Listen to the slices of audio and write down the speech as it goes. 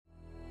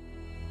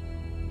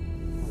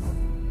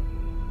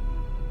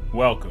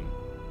Welcome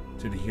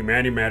to the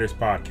Humanity Matters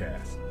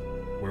podcast,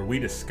 where we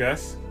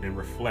discuss and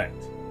reflect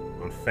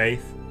on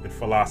faith and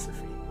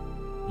philosophy,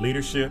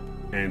 leadership,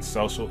 and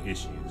social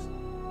issues.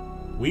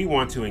 We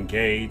want to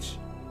engage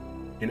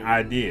in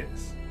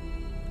ideas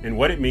and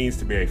what it means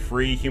to be a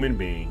free human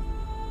being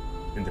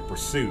in the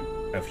pursuit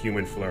of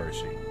human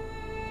flourishing.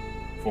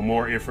 For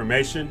more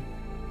information,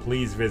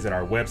 please visit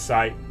our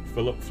website,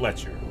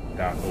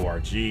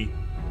 philipfletcher.org.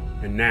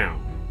 And now,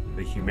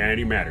 the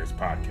Humanity Matters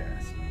podcast.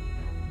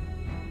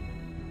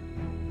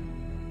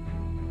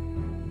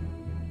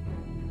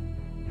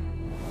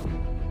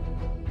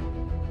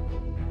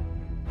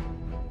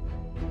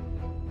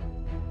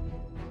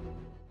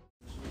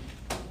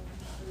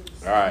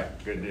 All right,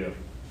 good deal.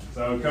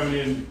 So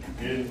coming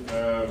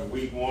in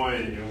week one,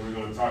 and we're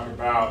going to talk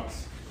about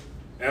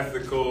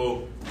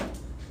ethical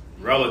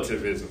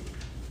relativism.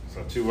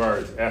 So 2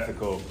 words,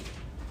 ethical.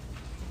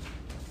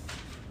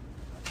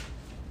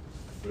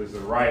 What is the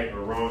right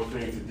or wrong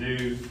thing to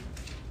do?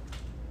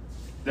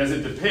 Does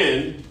it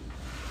depend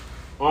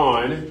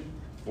on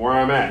where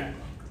I'm at?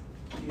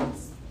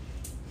 Yes.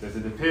 Does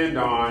it depend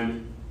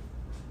on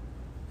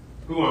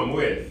who I'm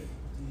with?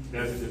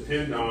 Does it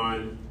depend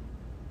on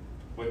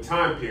what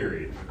time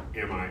period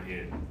am I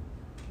in?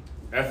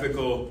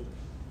 Ethical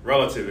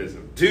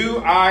relativism.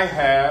 Do I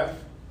have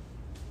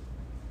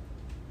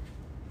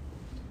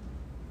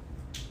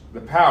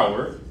the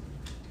power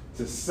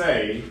to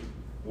say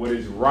what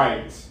is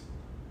right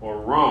or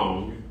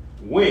wrong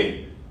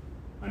when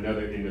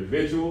another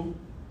individual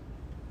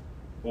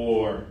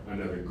or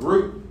another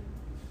group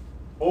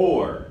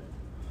or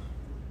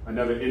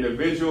another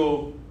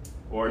individual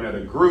or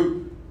another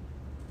group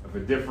of a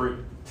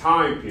different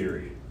time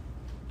period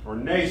or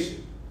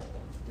nation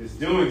is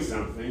doing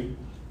something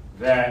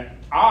that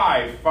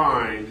I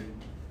find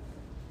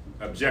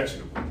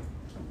objectionable?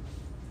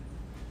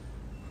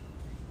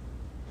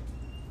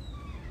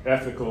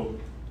 Ethical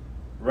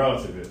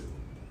relativism.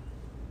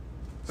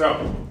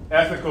 So,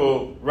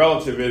 ethical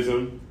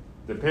relativism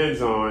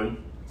depends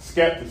on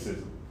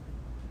skepticism.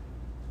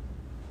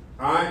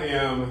 I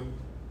am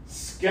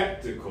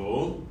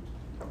skeptical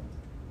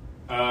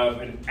of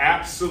an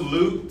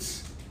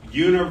absolute,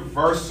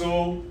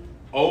 universal,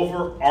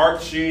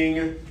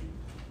 overarching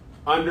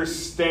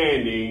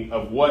understanding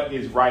of what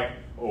is right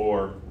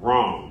or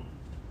wrong.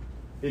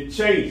 It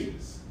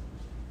changes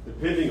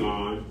depending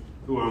on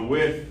who I'm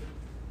with.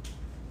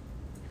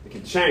 It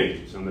can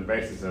change on the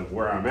basis of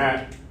where I'm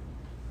at. It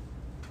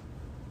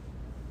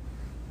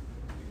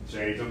can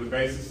change on the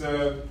basis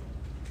of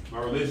my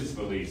religious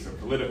beliefs or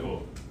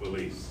political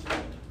beliefs.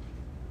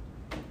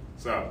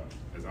 So,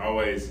 as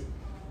always,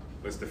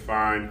 let's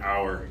define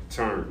our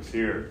terms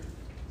here.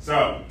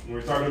 So, when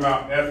we're talking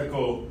about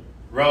ethical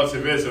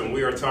relativism,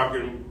 we are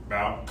talking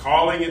about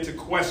calling into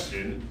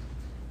question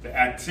the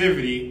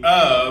activity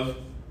of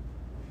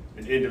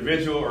an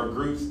individual or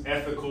group's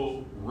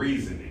ethical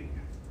reasoning.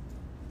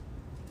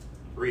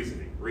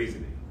 Reasoning.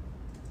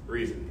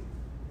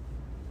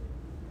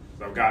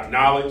 So I've got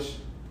knowledge,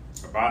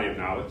 a body of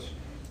knowledge,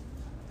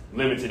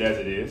 limited as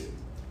it is.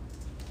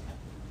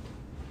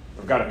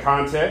 I've got a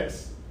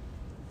context.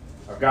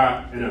 I've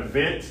got an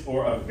event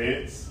or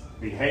events,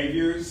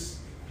 behaviors,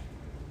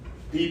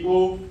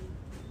 people.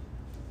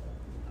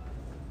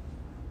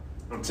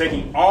 I'm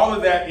taking all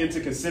of that into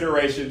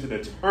consideration to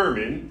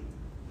determine,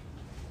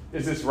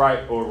 is this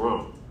right or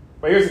wrong?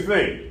 But here's the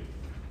thing.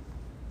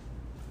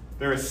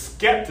 There is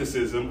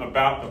skepticism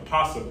about the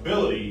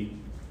possibility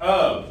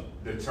of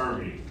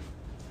determining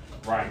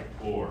right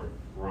or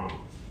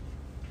wrong.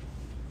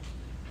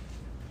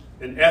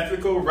 An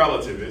ethical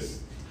relativist,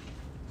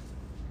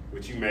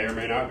 which you may or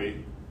may not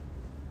be,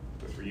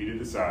 but for you to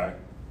decide,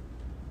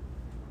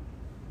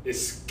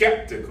 is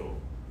skeptical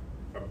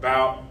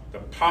about the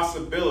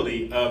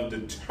possibility of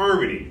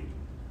determining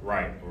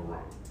right or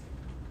wrong.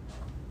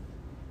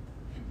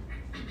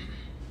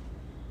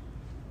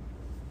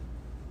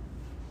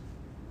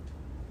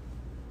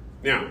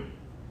 Now,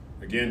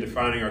 again,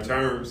 defining our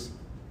terms,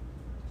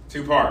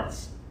 2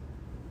 parts.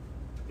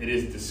 It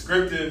is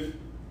descriptive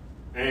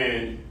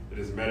and it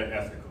is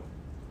meta-ethical.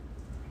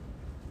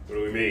 What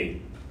do we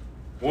mean?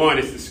 1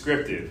 is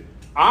descriptive.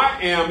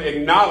 I am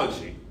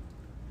acknowledging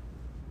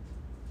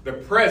the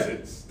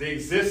presence, the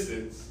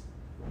existence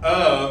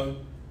of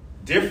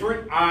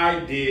different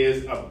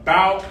ideas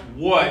about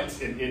what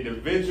an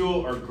individual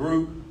or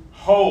group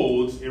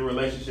holds in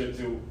relationship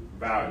to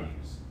values.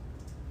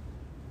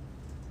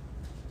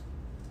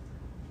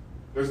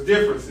 There's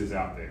differences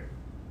out there.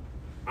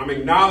 I'm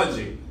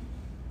acknowledging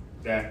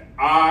that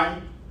I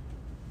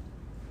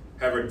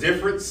have a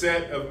different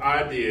set of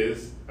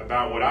ideas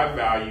about what I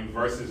value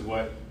versus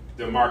what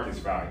DeMarcus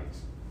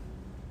values.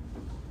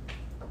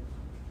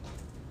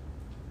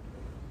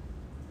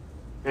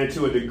 And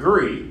to a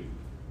degree,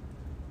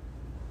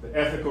 the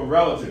ethical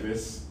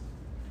relativist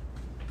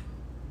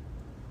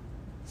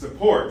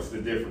supports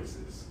the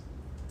differences,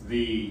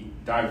 the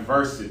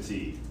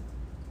diversity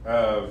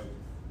of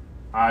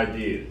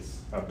ideas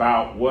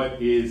about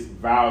what is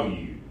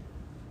valued.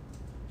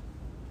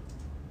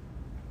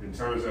 And in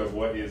terms of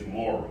what is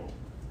moral,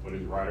 what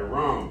is right or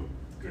wrong,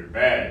 good or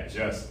bad,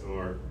 just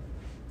or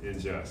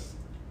unjust.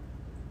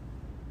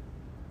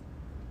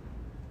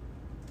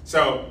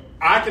 So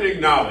I can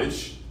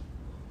acknowledge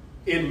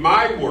in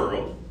my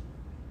world,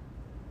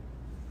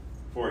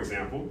 for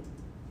example,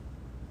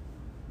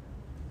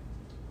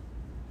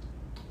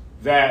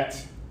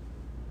 that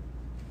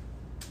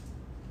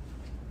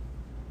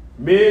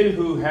men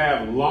who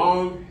have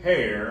long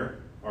hair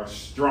are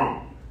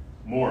strong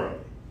morally.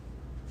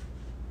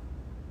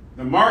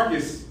 The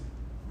Marcus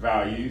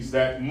values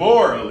that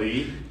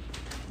morally,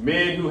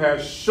 men who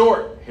have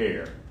short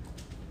hair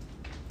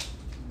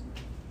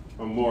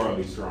are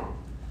morally strong.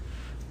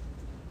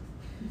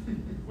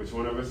 Which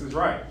one of us is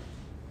right?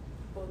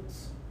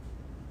 Both.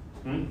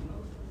 None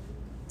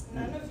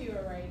of you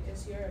are right.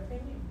 It's your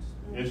opinions.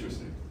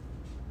 Interesting.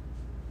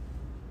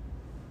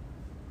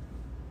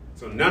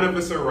 So none of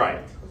us are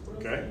right.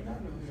 Okay?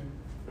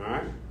 All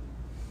right?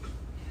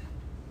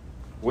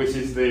 Which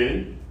is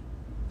then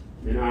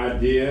an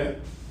idea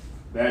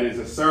that is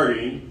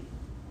asserting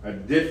a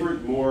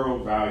different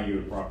moral value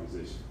of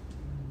proposition.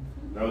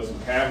 Those who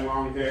have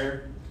long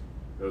hair,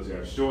 those who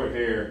have short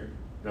hair,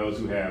 those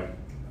who have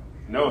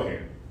no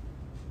hair.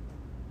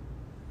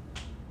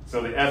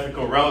 So the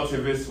ethical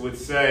relativists would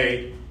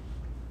say,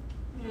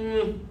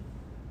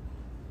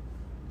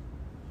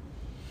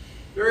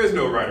 there is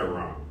no right or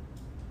wrong.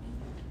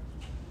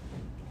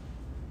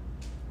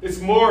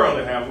 It's moral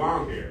to have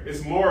long hair.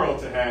 It's moral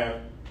to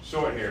have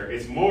short hair.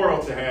 It's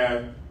moral to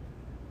have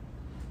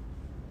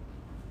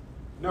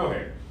no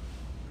hair.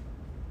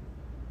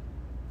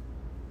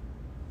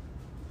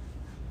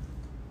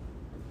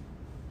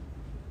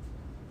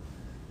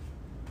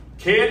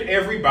 Can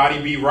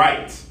everybody be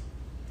right?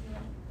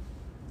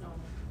 No.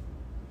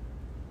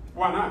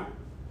 Why not?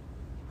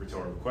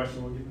 Rhetorical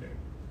question, we'll get there.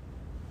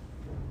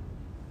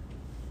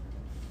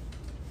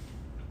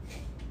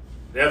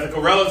 The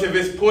ethical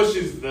relativist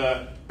pushes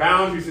the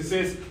boundaries and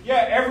says,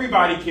 yeah,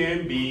 everybody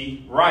can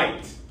be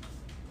right.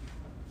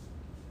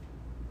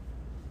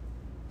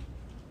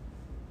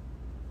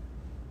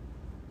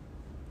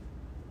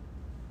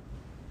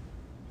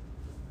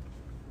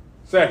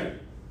 Second,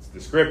 it's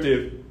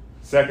descriptive.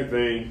 Second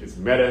thing is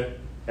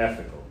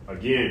meta-ethical.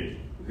 Again,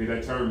 you hear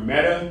that term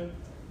meta?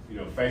 You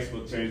know,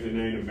 Facebook changed their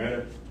name to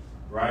Meta,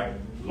 right?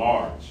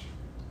 Large,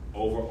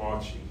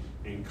 overarching,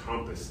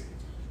 encompassing.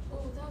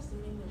 Oh, that's the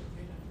meaning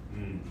of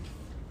meta.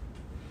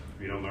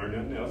 If you don't learn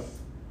nothing else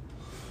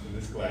in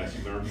this class,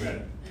 you learn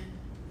meta.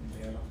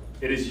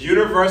 It is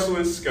universal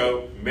in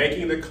scope,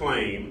 making the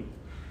claim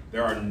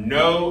there are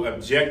no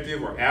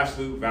objective or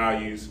absolute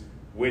values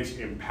which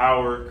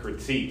empower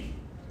critique.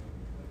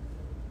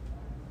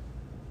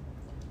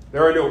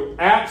 There are no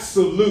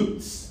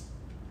absolutes.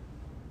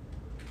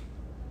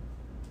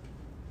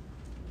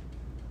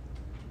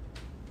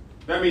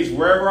 That means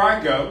wherever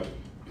I go,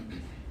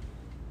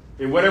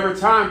 in whatever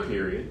time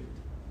period,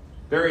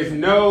 there is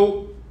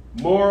no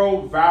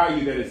moral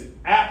value that is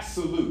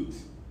absolute.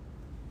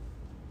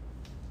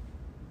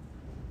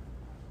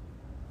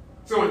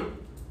 So an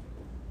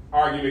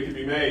argument can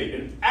be made.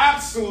 An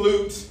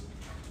absolute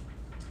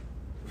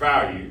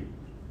value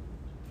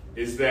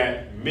is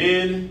that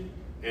men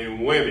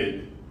and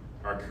women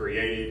are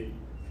created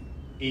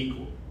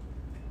equal.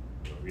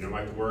 So if you don't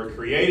like the word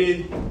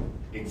created,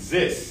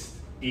 exist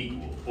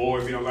equal. Or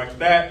if you don't like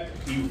that,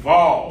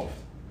 evolve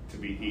to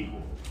be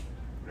equal.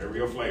 Whatever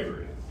your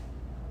flavor is.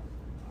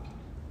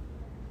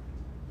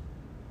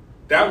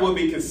 That will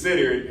be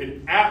considered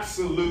an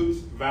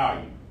absolute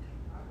value.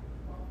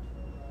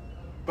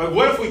 But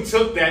what if we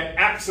took that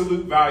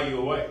absolute value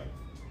away?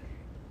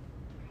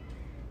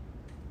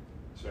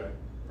 Shay,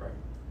 right?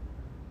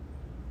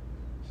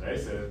 Shay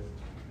says,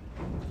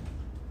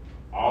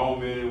 all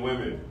men and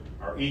women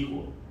are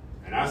equal.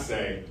 And I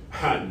say,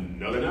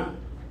 no, they're not.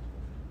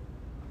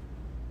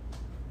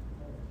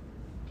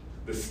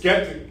 The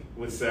skeptic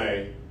would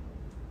say,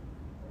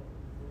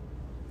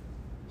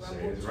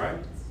 Shay is right.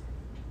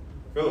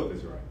 Philip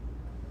is right.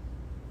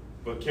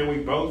 But can we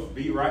both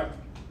be right?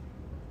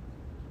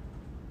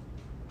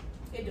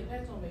 It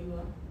depends on where you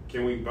are.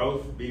 Can we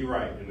both be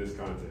right in this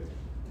context?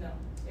 No,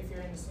 if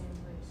you're in the same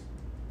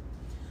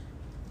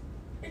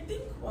place. I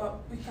think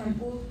we can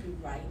both be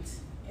right.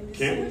 In the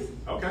Can sense,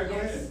 we? Okay, go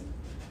ahead.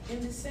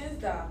 In the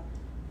sense that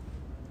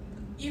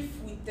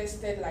if we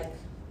tested like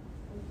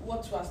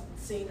what we're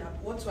saying,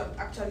 what we're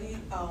actually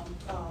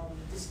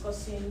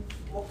discussing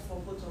works for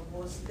both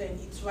of us, then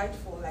it's right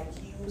for like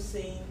you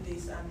saying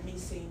this and me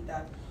saying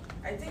that.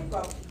 I think we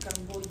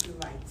can both be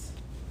right.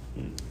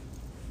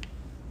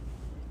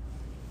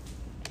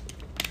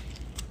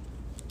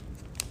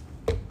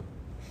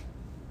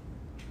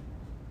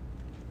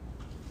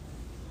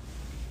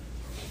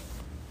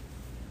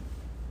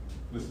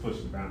 Let's push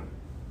the boundary.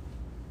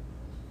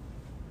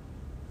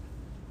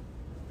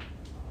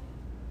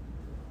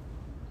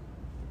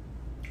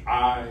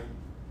 I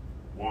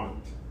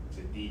want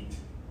to eat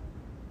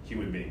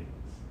human beings.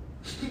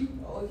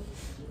 Oh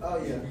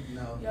yeah,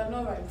 no. You're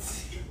not right.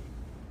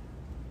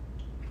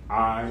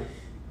 I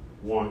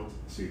want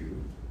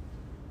to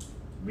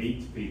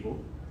meet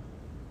people,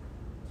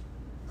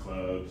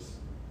 clubs,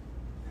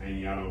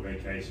 hanging out on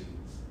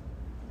vacations,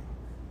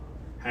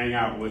 hang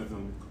out with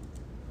them,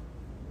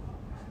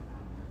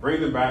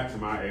 bring them back to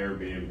my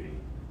Airbnb,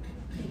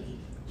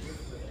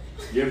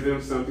 give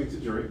them something to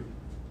drink.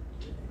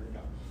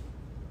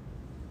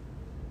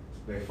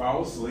 They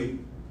fall asleep,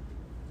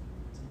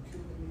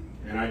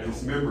 and I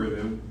dismember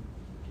them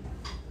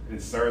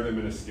and serve them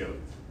in a skillet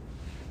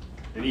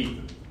and eat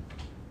them.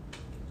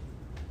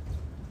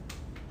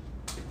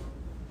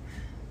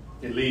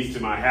 It leads to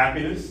my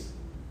happiness.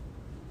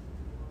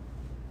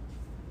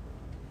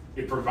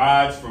 It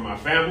provides for my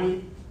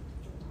family.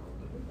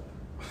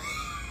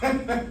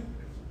 It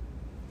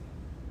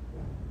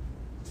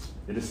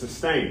is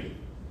sustaining.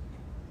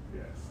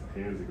 Yes,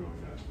 the hands are going up.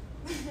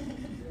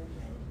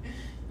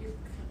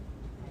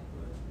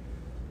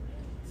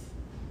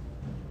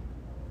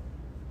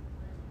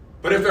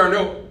 But if there are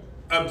no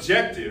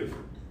objective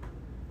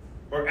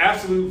or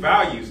absolute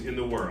values in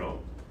the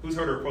world, who's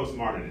heard of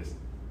postmodernism?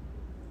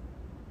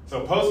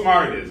 So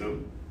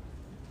postmodernism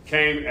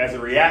came as a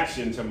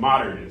reaction to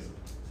modernism.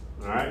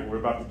 All right, we're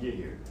about to get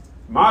here.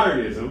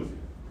 Modernism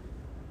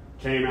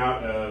came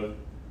out of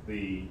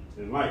the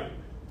Enlightenment.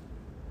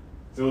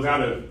 So it was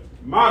out of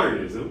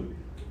modernism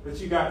that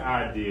you got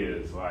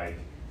ideas like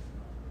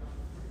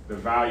the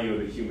value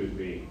of the human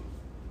being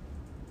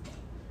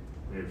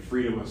and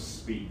freedom of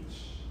speech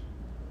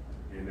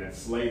and that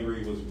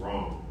slavery was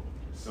wrong,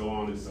 so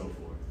on and so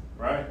forth,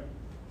 right?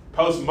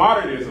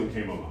 Postmodernism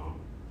came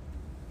along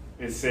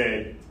and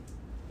said,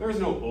 there's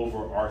no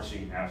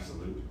overarching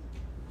absolute.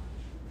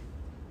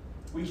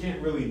 We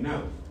can't really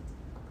know.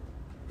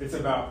 It's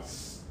about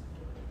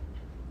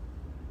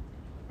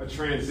a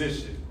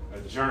transition, a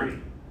journey.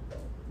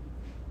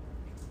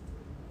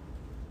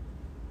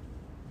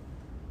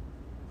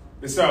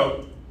 And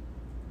so,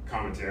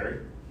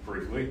 commentary,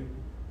 briefly.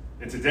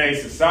 In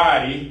today's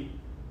society,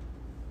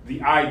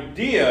 the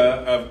idea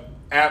of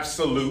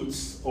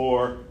absolutes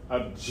or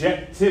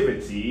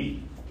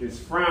objectivity is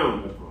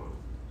frowned upon.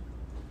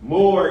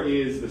 More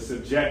is the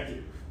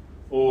subjective,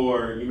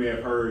 or you may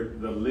have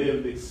heard the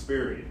lived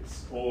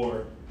experience,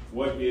 or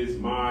what is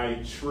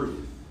my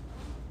truth.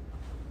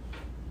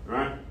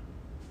 Right?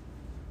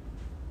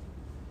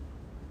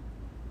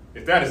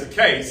 If that is the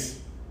case,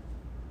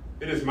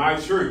 it is my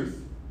truth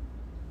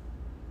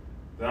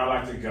that I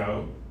like to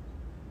go,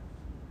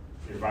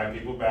 invite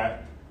people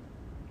back,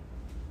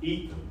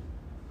 eat them,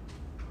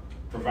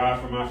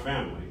 provide for my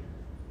family,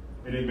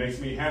 and it makes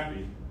me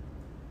happy.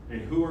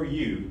 And who are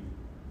you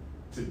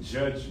to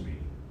judge me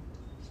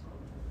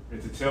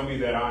and to tell me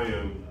that I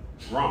am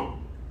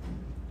wrong?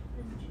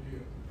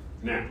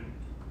 Now,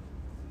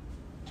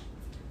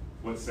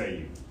 what say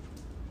you?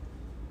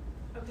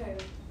 Okay,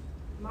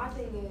 my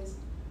thing is,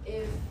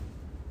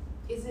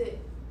 is it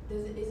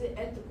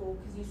ethical?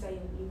 Because you say,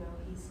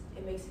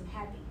 it makes him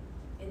happy,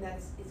 and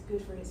it's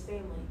good for his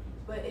family.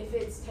 But if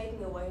it's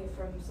taking away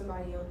from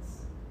somebody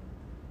else,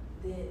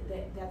 then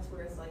that's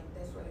where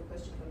the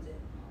question comes in.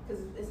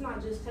 Because it's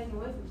not just taking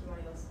away from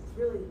somebody else; it's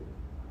really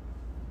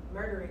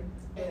murdering,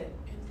 but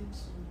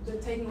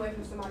taking away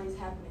from somebody's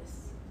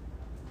happiness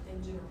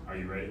in general. Are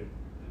you ready?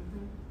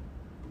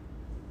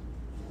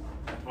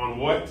 On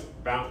what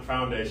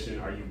foundation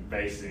are you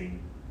basing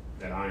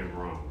that I am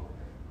wrong?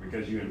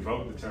 Because you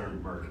invoke the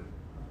term murder.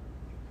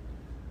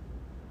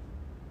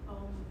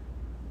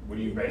 What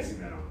are you basing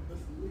that on?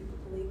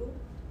 Legal.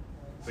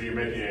 So you're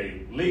making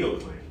a legal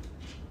claim.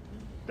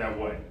 That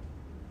what?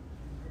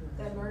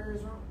 That murder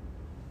is wrong.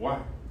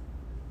 Why?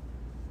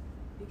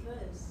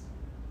 Because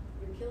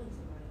you're killing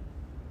somebody.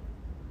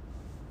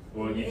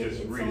 Well, you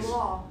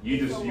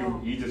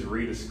just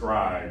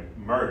redescribed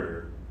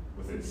murder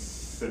with its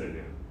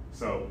synonym.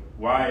 So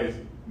why is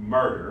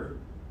murder,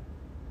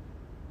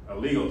 a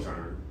legal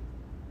term,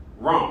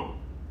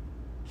 wrong?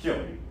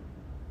 Killing.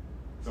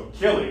 So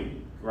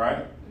killing,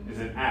 right, is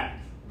an act.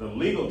 The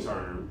legal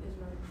term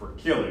for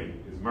killing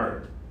is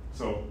murder.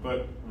 So,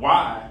 but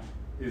why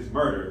is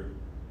murder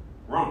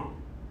wrong?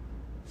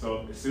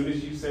 So as soon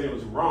as you say it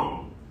was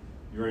wrong,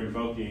 you're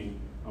invoking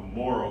a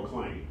moral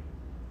claim.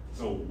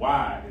 So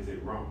why is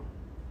it wrong?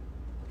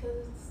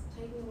 Because it's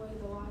taking away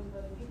the lives of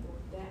other people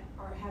that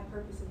have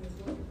purpose in this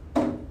world.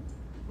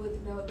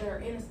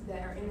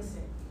 That are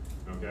innocent.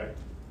 Okay?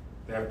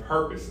 They have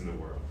purpose in the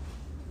world.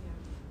 Yeah.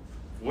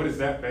 What is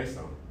that based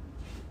on?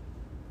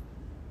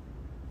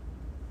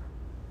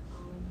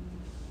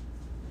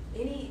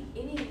 Any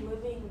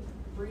living,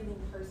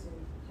 breathing person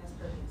has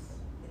purpose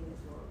in this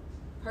world.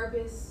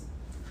 Purpose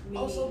meaning...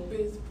 Also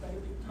biz,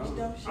 baby.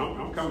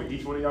 I'm coming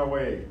each one of y'all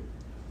way.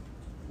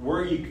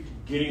 Where are you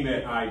getting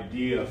that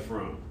idea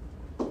from?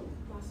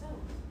 Myself.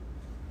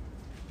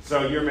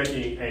 So you're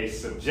making a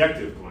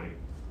subjective claim.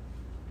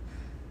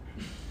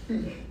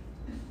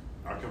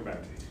 I'll come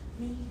back to you.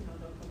 Me? No,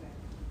 don't come back.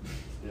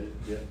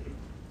 Yeah.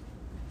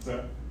 So,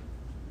 what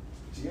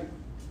you got?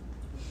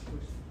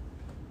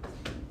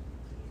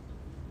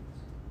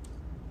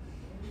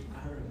 I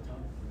heard him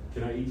talk.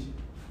 Can I eat you?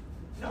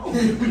 No.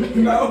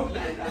 No.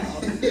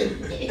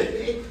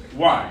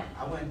 Why?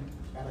 I went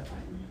out of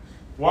time.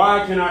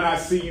 Why can I not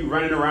see you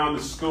running around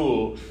the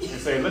school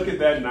and say, look at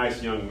that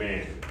nice young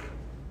man?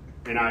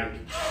 And I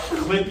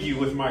clip you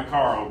with my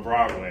car on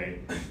Broadway,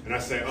 and I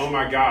say, oh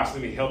my gosh, let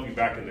me help you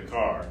back in the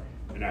car.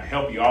 And I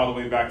help you all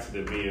the way back to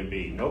the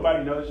B&B.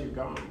 Nobody knows you're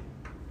gone.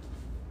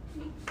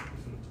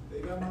 They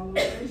got my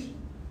location.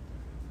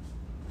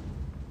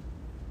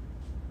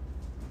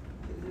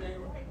 It ain't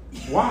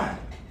right. Why?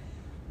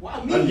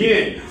 Why me?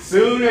 Again,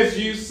 soon as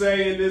you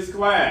say in this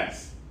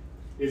class,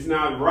 it's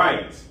not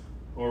right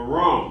or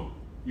wrong,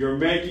 you're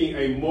making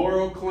a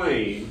moral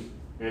claim,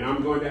 and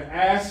I'm going to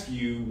ask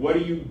you, what are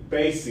you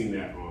basing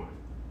that on?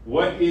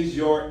 What is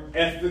your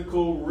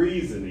ethical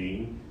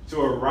reasoning to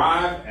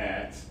arrive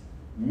at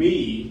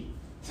me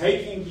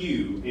taking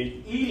you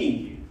and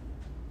eating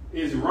you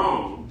is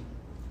wrong,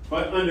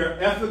 but under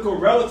ethical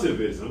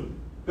relativism,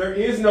 there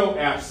is no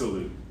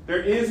absolute.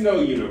 There is no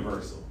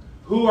universal.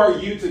 Who are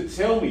you to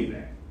tell me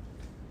that?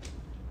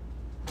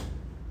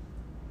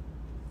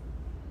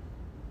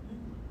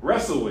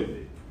 Wrestle with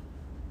it.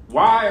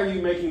 Why are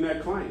you making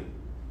that claim?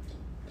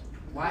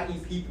 Why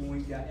eat people when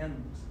you got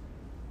animals?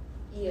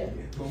 Yeah.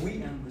 But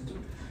we animals too.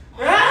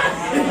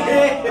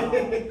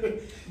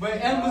 But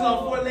animals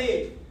on 4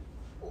 legs.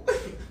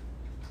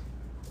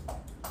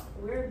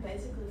 We're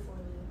basically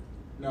forming.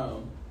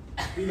 No.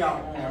 We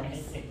got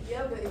arms.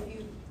 Yeah, but if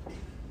you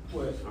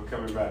What? I'm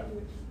coming back.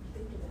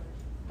 think about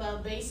it.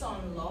 But based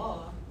on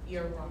law,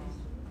 you're wrong.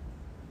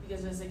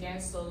 Because it's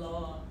against the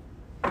law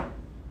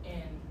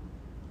in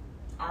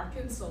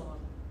Arkansas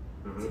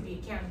to be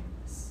a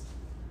cannabis.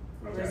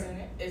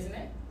 Okay. Isn't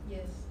it?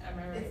 Yes. Am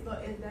I right?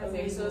 That's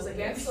Okay, so it's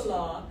against the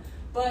law,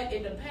 but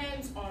it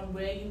depends on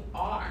where you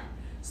are.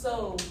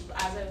 So,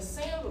 as I was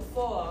saying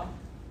before,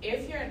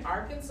 if you're in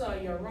Arkansas,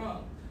 you're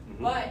wrong.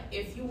 Mhm. But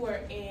if you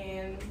were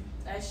in,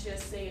 let's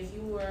just say, if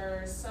you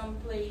were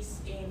someplace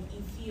in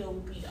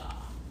Ethiopia,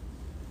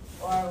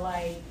 or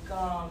like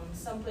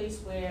someplace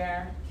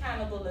where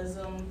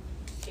cannibalism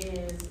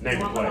is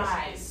Name a place.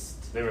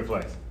 normalized. Name a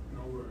place.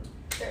 No word.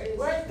 There is.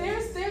 Where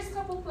there's a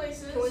couple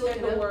places Can we look in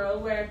it the up?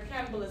 world where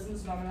cannibalism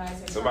is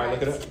normalized. And Somebody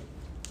look it up.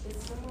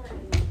 It's somewhere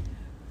in.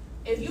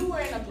 If you were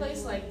in a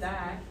place like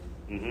that,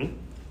 Mm-hmm.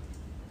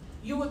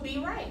 you would be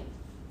right.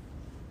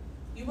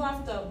 You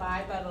have to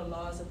abide by the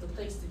laws of the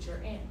place that you're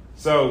in.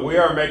 So we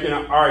are making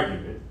an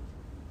argument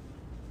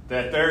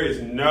that there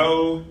is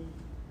no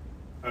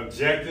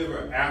objective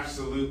or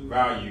absolute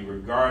value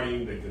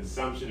regarding the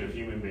consumption of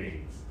human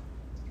beings.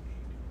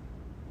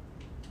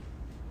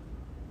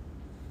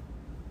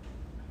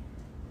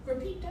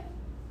 Repeat that.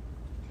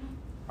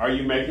 Are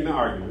you making the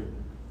argument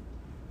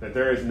that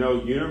there is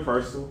no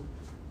universal,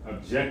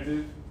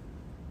 objective,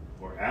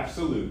 or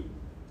absolute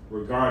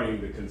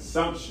regarding the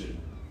consumption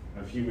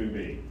of human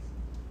beings?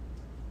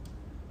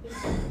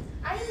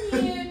 I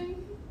mean,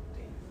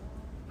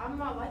 I'm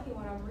not liking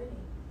what I'm reading.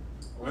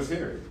 Let's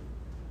hear it.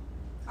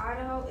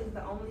 Idaho is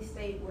the only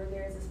state where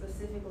there is a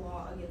specific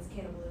law against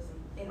cannibalism.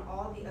 In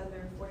all the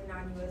other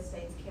 49 U.S.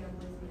 states,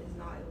 cannibalism is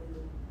not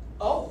illegal.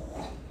 Oh.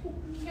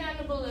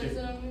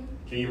 cannibalism.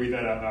 Can you read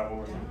that out loud one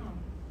more time?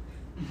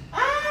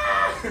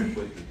 Ah!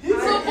 He's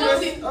So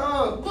just,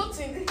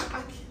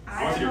 Putin.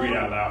 I want you to read it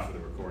out loud for the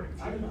recording,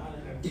 I don't know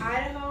too. how to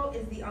Idaho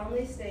is the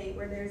only state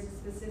where there is a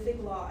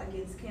specific law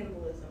against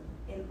cannibalism.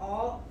 In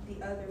all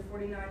the other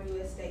 49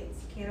 U.S. states,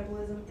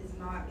 cannibalism is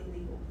not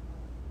illegal.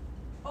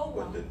 Oh,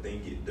 wow. But the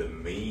thing, the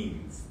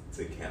means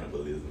to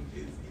cannibalism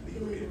is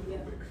illegal Illegal, yeah.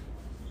 everywhere.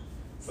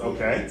 So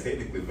Okay. it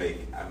technically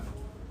make Go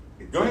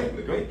ahead,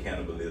 technically go ahead. make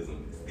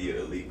cannibalism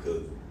still illegal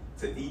because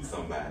to eat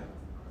somebody,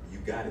 you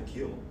gotta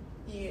kill them.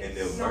 Yes. And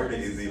if Not murder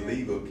is necessarily.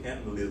 illegal,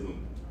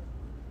 cannibalism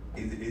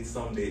it's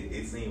something that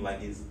it seems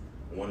like it's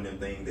one of them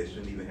things that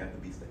shouldn't even have to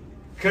be stated.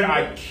 Could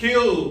I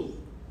kill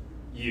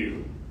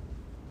you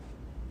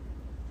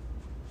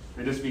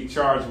and just be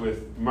charged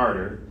with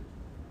murder?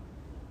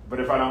 But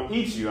if I don't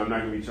eat you, I'm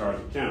not going to be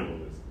charged with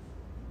cannibalism.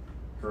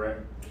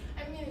 Correct?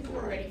 I mean, if you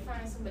already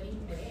find somebody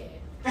who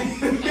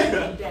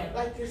dead, dead,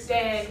 Like this.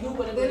 then you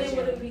would have Then been it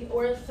would have been,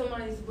 or if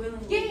somebody's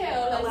willingly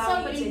Yeah, like allowed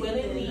somebody to take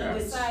willingly it.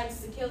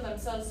 decides to kill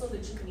themselves so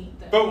that you can eat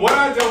them. But what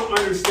I don't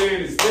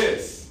understand is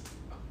this.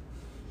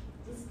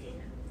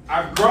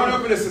 I've grown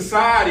up in a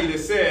society that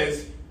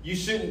says you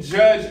shouldn't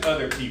judge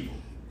other people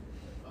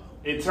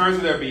in terms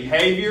of their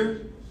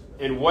behavior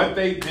and what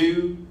they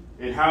do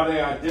and how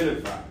they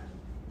identify.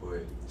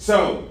 But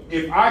So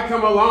if I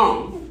come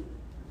along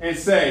and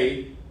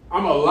say,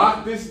 I'm going to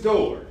lock this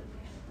door,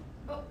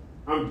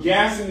 I'm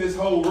gassing this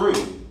whole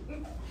room,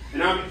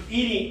 and I'm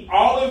eating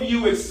all of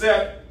you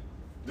except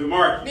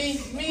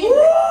DeMarcus. Me.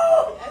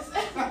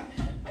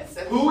 That's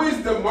Who is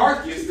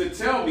DeMarcus to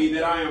tell me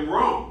that I am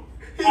wrong?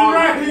 He's On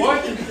right.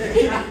 what?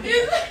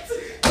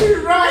 He's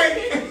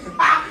right.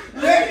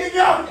 Let me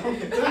go.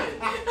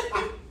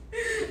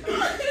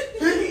 He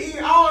can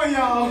eat all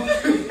y'all.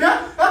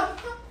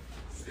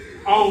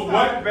 On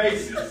what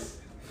basis?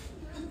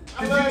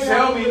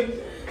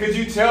 Could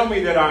you tell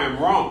me that I am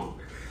wrong?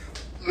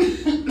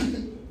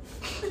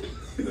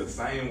 the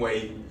same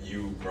way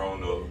you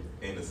grown up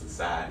in a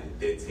society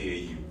that tell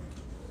you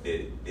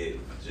that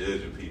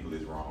judging people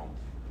is wrong,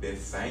 that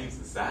same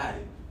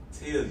society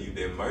tells you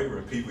that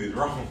murdering people is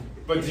wrong.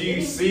 But do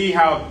you see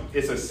how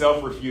it's a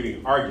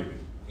self-refuting argument?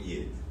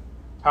 Yes.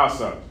 How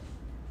so?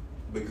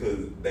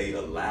 Because they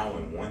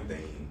allowing one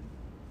thing,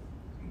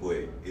 but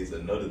it's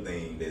another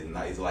thing that's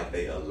not. It's like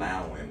they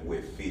allowing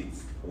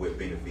what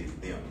benefits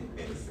them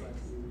in a sense.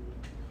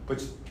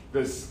 But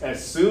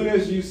as soon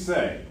as you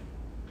say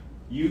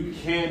you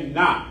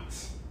cannot,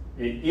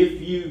 and if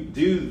you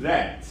do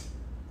that,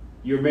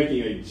 you're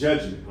making a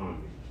judgment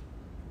on me.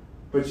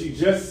 But you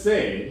just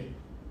said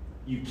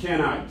you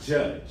cannot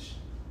judge.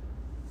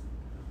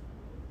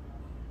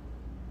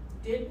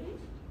 Did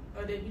we?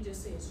 Or did we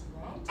just say it's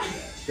wrong to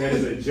judge? That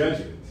is a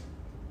judgment.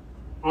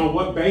 On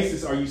what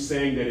basis are you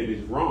saying that it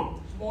is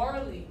wrong?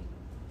 Morally.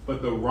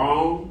 But the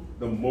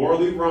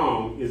morally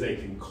wrong is a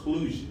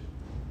conclusion.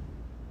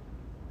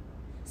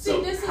 See,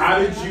 So this is how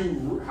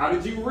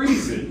did you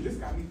reason This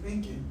got me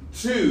thinking.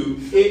 to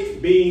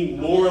it being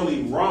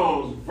morally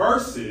wrong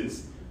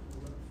versus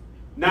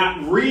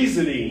not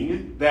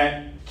reasoning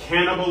that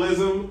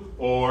cannibalism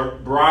or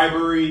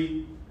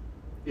bribery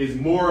is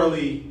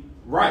morally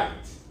right?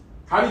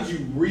 How did you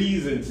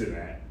reason to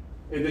that?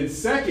 And then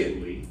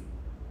secondly,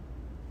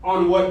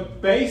 on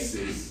what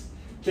basis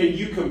can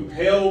you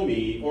compel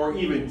me or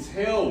even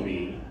tell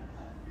me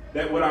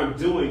that what I'm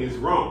doing is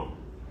wrong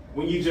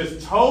when you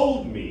just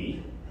told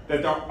me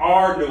that there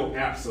are no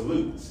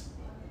absolutes?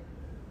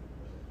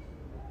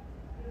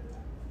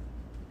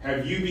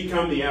 Have you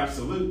become the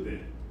absolute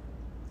then?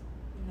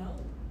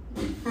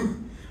 No.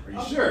 Are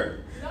you sure?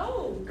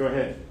 No. Go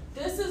ahead.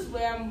 This is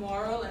where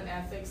moral and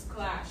ethics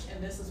clash,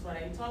 and this is what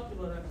I talked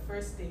about on the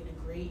first day,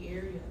 the gray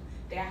area.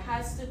 There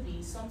has to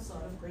be some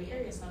sort of gray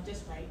area. It's not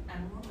just right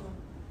and wrong.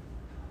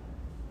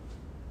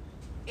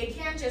 It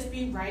can't just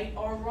be right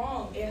or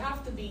wrong. It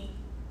have to be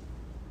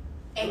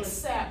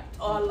except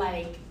or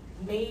like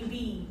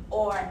maybe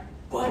or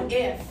but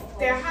if.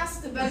 There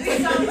has to be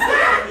something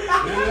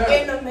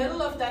in the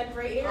middle of that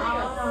gray area.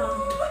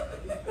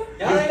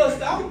 Y'all ain't gonna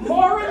stop me.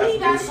 Morally,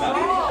 that's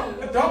wrong.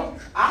 Don't.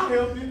 I'll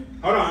help you.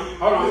 Hold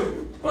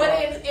on. But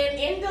in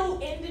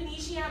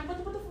Indonesia,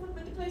 what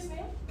the place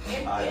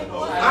name?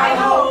 Idaho.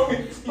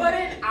 Idaho. But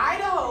in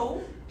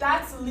Idaho,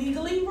 that's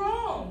legally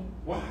wrong.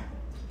 Why?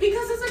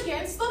 Because it's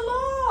against the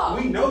law.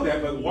 We know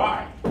that, but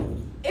why?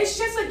 It's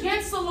just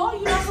against the law.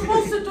 You're not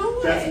supposed to do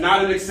it. That's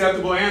not an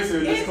acceptable answer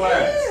in this It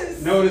class.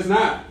 is. No, it is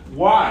not.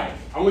 Why?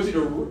 I want you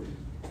to.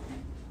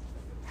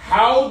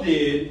 How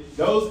did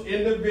those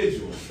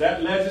individuals,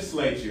 that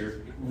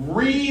legislature,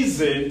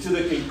 reason to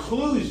the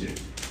conclusion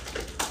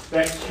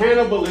that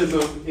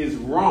cannibalism is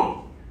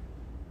wrong?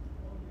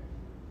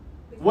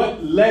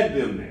 What led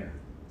them there?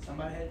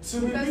 Somebody had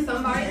too many Because people.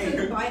 somebody took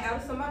a bite out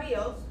of somebody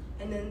else,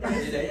 and then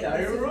They thought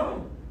they were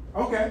wrong.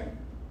 Okay.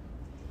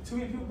 Too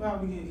many people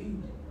probably get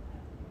eaten.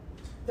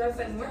 That's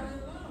like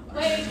what?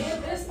 Wait,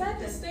 is that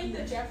the state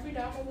that Jeffrey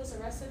Dahmer was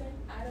arrested in?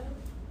 Idaho?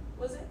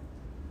 Was it?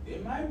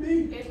 It might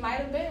be. It might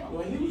have been.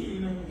 Well, he was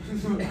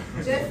eating.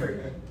 Jeffrey.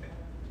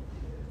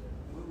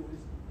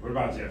 What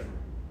about Jeffrey?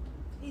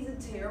 He's a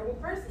terrible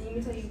person. Let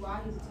me tell you why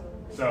he's a terrible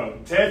person. So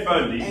Ted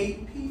Bundy,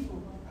 8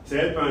 people.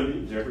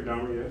 Jeffrey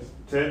Dahmer, yes.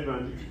 Ted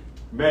Bundy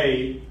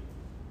made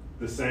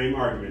the same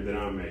argument that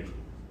I'm making.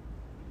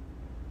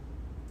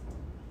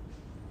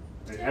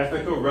 An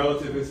ethical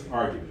relativist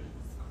argument.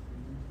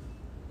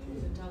 He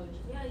was intelligent.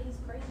 Yeah, he's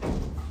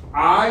crazy.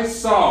 I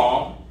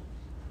saw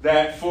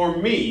that for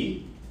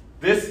me,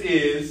 this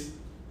is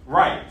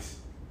right.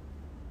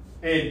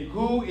 And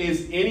who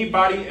is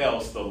anybody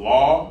else, the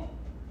law,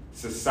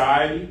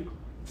 society,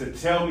 to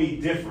tell me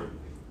differently?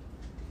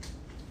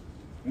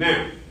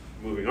 Now,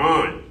 moving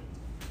on.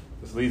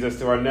 This leads us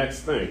to our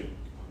next thing.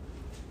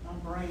 My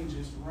brain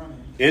just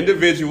running.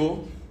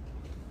 Individual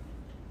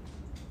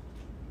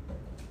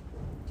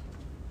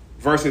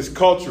versus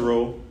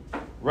cultural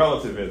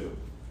relativism.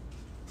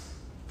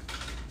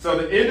 So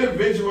the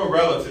individual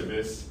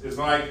relativist is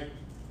like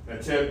a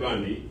Ted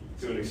Bundy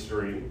to an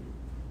extreme,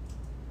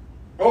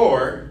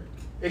 or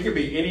it could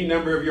be any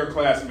number of your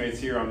classmates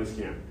here on this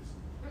campus.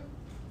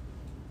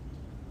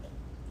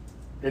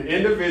 An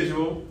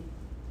individual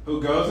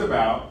who goes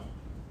about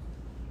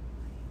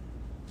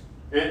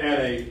and at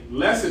a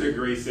lesser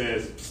degree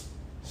says,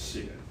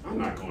 shit, I'm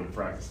not going to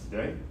practice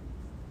today.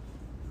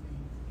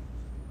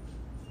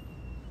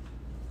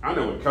 I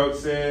know what coach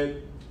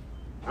said.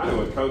 If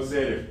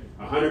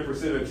 100%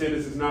 of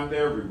attendance is not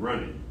there, we're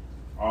running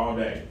all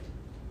day.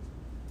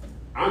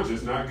 I'm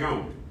just not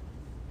going.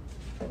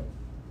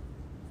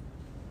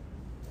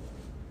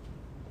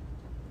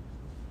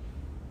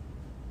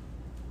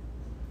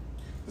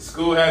 The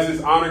school has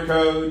this honor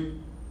code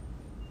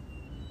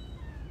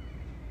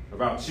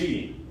about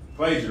cheating,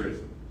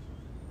 plagiarism.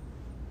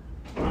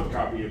 I'm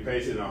copying and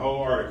pasting a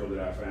whole article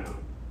that I found.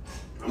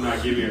 I'm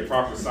not giving a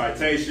proper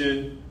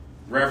citation,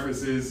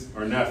 references,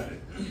 or nothing.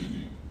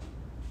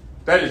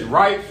 That is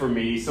right for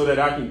me so that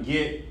I can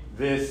get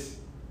this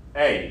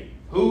A.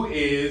 Who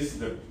is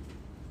the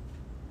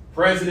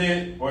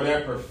president or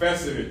that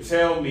professor to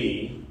tell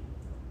me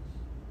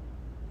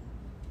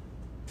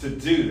to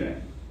do that?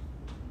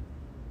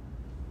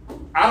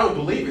 I don't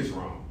believe it's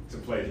wrong to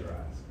plagiarize.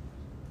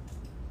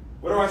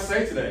 What do I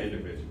say to that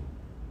individual?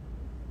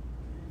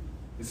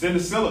 It's in the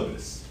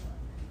syllabus.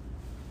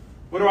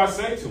 What do I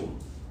say to him?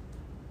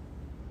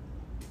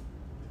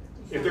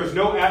 If there's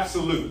no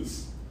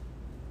absolutes,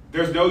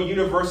 there's no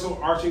universal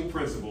arching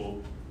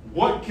principle,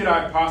 what could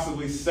I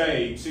possibly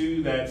say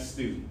to that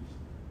student?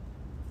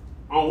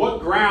 On what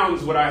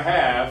grounds would I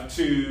have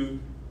to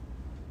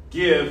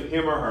give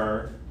him or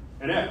her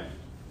an F?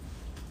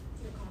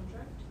 Your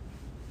contract.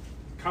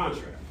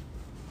 Contract.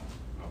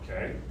 Okay. I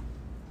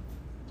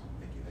don't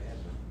think you have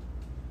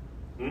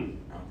one.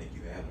 I don't think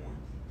you have one.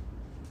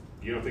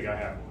 You don't think I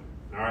have one?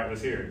 All right,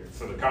 let's hear it.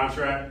 So the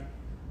contract,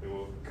 then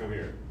we'll come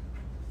here.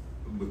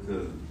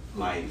 Because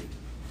like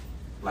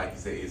you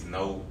said, it's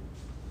no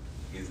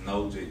just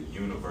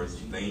universal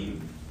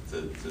thing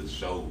to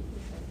show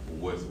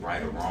what's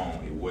right or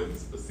wrong. It wasn't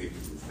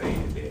specifically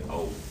saying that,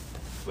 oh,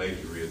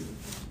 plagiarism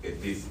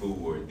at this school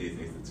or at this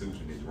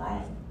institution is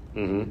wrong.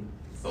 Mm-hmm.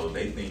 So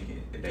they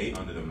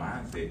under the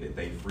mindset that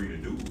they free to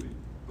do it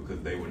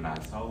because they were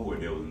not told or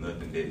there was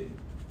nothing that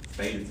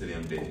stated to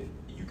them that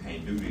you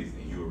can't do this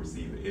and you'll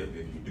receive an F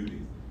if you do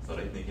this. So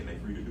they thinking they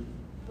free to do it.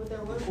 But there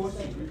Of was course, a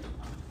statement.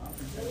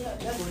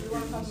 That's what we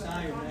want to talk about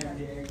the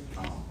contract.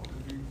 Oh,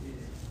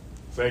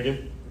 Say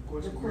again? Of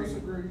course,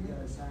 agree. You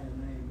gotta sign your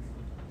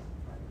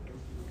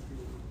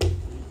name.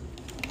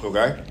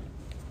 Okay.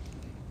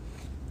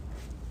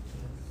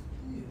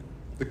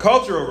 The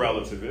cultural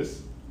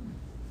relativist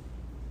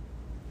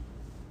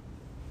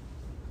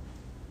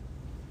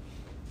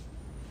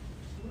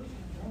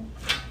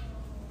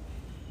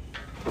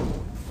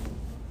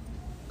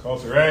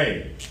culture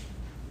A,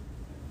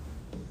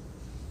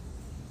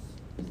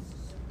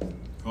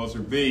 culture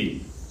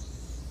B.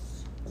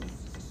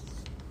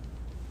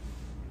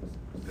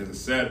 There's a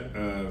set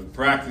of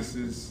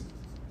practices,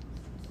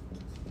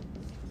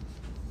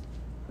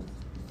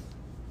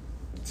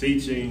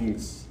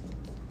 teachings,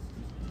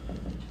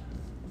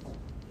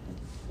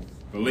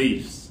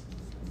 beliefs.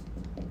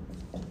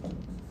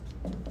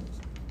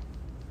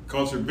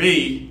 Culture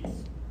B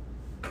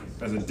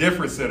has a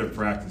different set of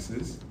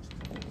practices,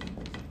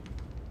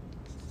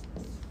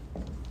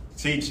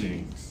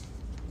 teachings,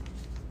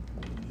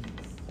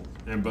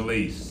 and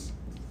beliefs.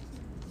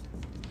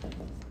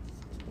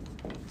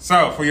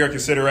 So, for your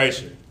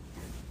consideration,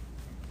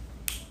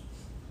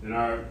 and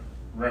I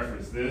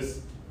referenced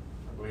this,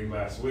 I believe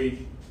last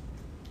week.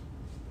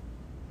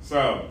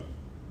 So,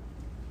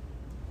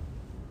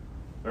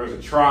 there was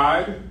a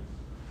tribe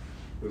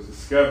that was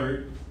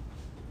discovered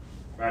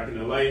back in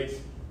the late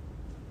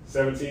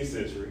 17th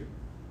century.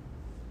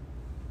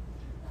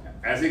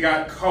 As it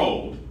got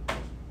cold,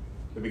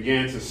 they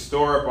began to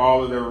store up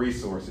all of their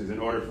resources in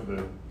order for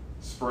the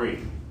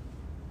spring.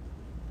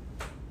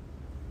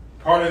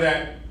 Part of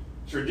that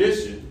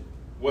tradition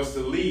was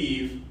to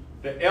leave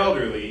the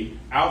elderly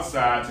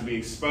outside to be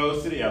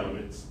exposed to the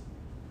elements,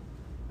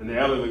 and the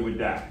elderly would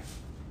die.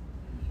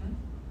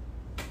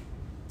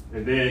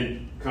 And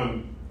then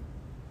come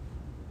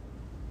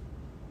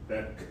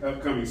that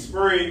upcoming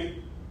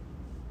spring,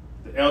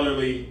 the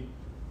elderly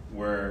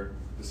were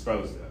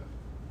disposed of.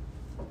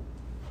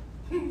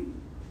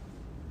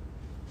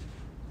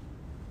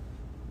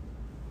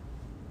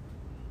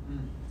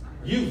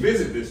 You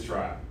visit this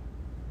tribe.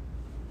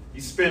 You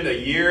spend a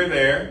year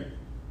there.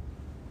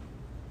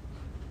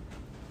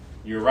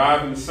 You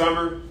arrive in the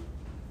summer,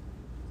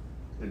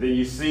 and then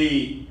you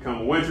see,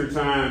 come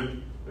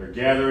wintertime, they're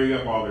gathering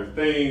up all their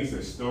things,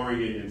 they're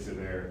storing it into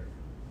their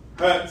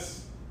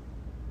huts.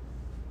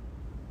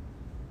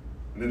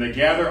 And then they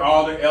gather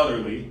all the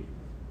elderly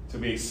to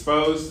be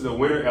exposed to the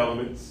winter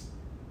elements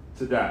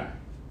to die.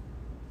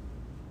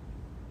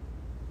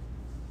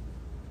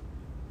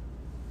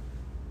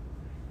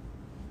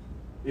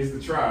 Is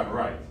the tribe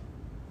right?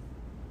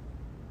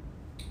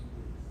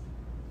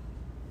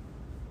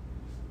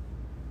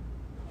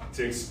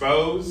 To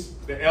expose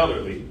the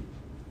elderly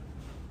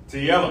to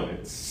the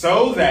elements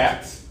so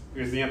that,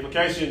 here's the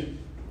implication,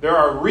 there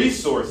are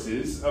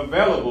resources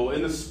available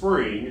in the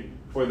spring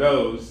for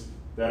those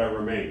that are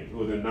remaining,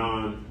 who are the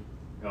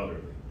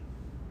non-elderly.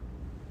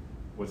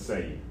 What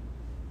say you?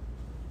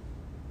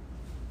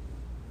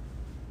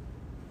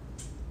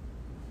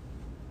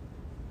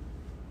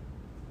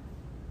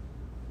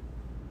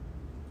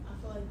 I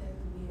feel like there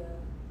could be a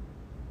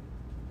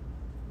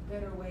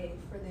better way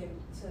for them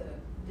to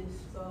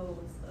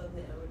dispose of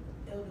the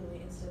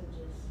elderly instead of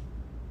just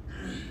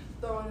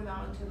throwing them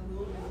out into the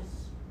wilderness.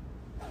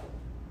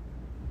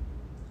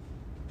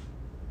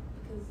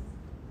 Because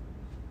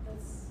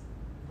that's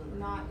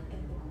not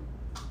ethical.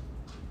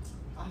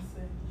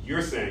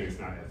 You're saying it's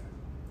not ethical.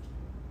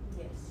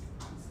 Yes.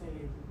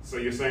 So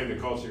you're saying the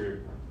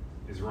culture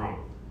is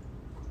wrong.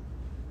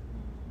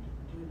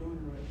 You're doing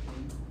the right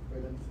thing for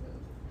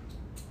themselves.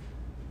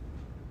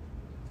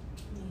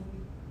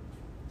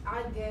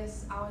 I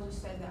guess I would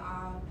just say that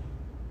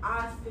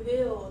I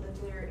feel that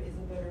there is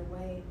a better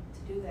way to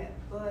do that,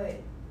 but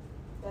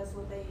that's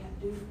what they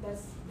do.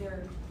 That's in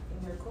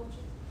their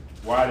culture.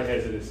 Why the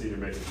hesitancy to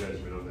make a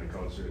judgment on their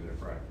culture and their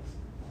practice?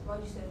 Why'd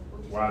you say?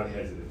 What'd you Why say? the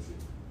hesitancy?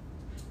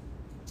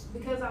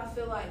 Because I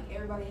feel like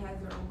everybody has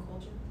their own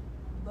culture,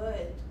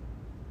 but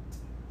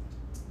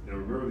Now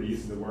remember the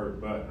use of the word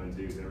 "but"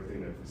 undoes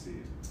everything that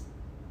precedes.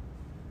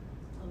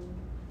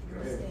 Go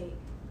ahead. mistake.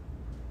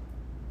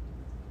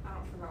 I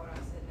don't forgot what I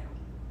said now.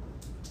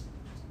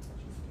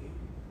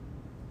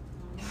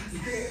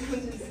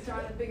 I'm just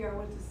trying to figure out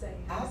what to say.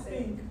 I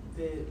think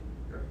that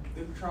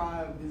the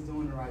tribe is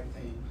doing the right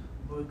thing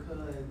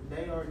because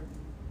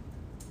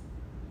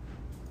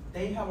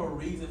they have a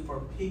reason for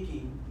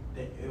picking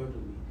the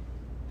elderly.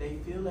 They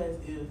feel as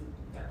if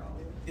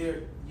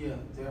they're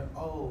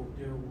old,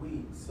 they're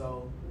weak,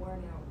 so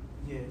worn out.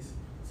 yes.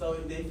 So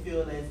if they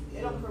feel as if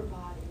They don't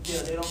provide.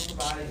 yeah, they don't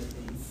provide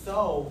anything.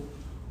 So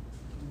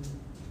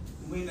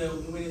when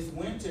it's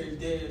winter,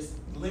 there's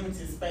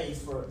limited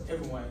space for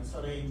everyone.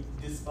 So they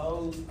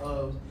dispose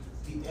of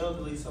the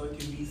elderly so it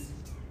can be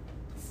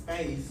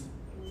space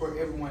for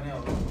everyone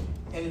else.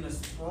 And in the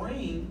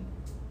spring,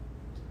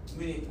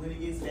 when it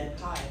gets that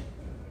hot,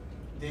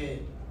 that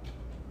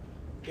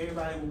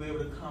everybody will be able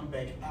to come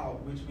back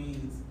out, which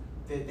means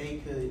that they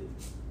could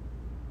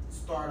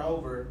start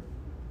over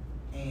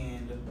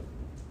and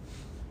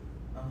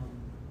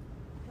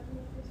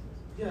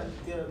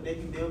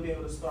they'll be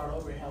able to start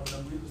over and have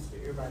enough resources for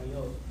everybody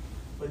else.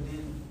 But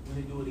then when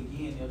they do it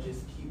again, they'll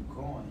just keep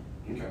going.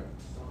 Okay.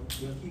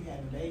 So they'll keep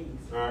having babies.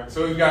 All right.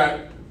 So we've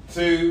got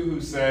two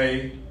who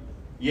say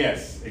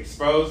yes,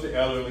 expose the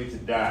elderly to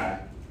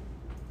die,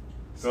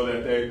 so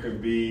that there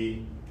could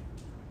be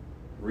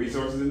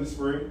resources in the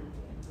spring,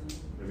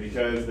 and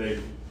because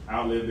they've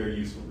outlived their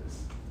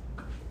usefulness,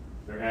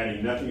 they're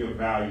adding nothing of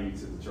value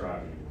to the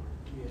tribe anymore.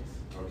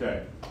 Yes.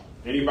 Okay.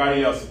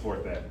 Anybody else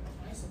support that?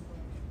 I support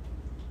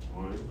it.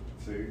 1,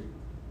 2.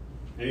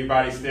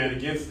 Anybody stand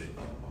against it?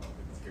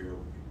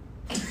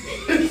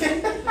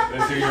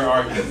 Let's hear your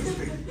argument.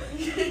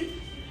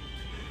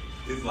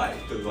 It's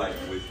like, cause like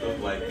with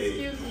stuff like that,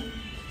 Excuse me.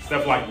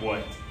 Stuff like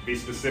what? Be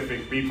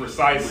specific, be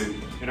precise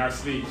in our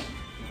speech.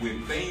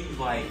 with things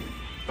like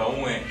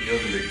throwing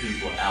elderly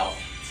people out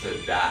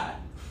to die,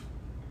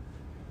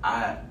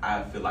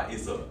 I feel like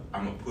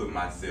I'm gonna put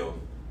myself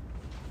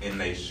in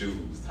their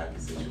shoes type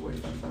of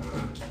situation.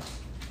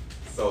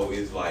 So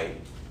it's like,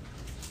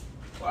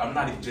 well, I'm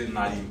not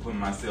even putting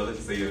myself. Let's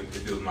say if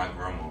it was my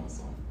grandma or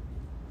something,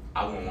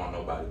 I wouldn't want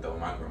nobody to throw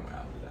my grandma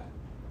out to die.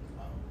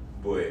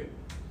 But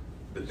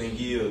the thing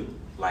is,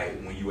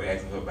 like when you were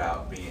asking her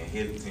about being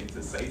hesitant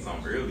to say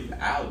something earlier,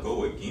 I'll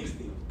go against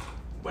it,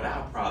 but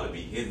I'll probably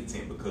be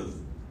hesitant because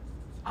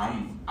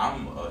I'm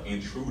an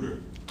intruder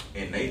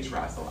and they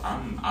try, so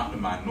I'm the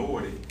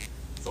minority.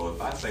 So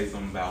if I say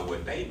something about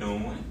what they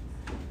doing,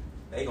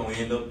 they gonna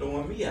end up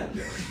throwing me out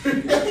there.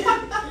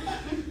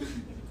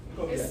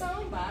 It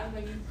sounds bad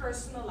when you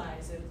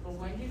personalize it, but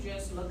when you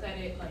just look at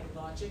it like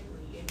logically,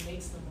 it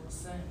makes the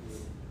most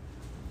sense.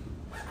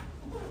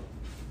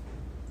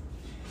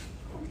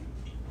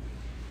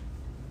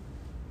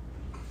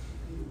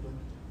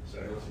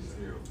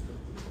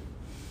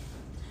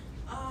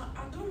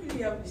 I don't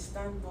really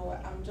understand,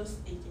 but I'm just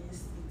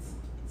against it.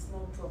 It's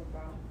not proper.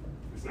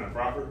 It's not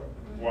proper?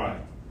 Why?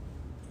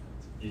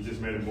 You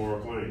just made a moral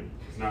claim.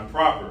 It's not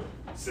proper.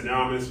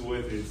 Synonymous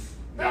with it's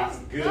not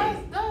good.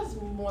 That's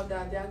more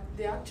than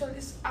they actually.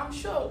 I'm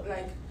sure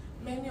like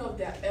many of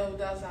their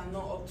elders are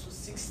not up to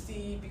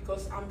 60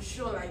 because I'm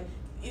sure like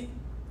it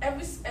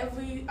every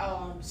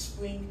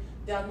spring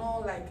there are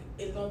not like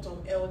a lot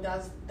of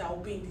elders that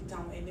will be in the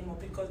town anymore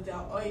because they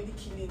are already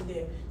killing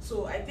them.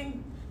 So I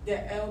think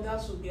their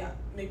elders will be at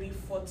maybe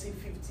 40,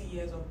 50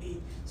 years of age.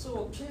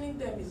 So killing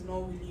them is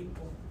not really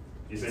important.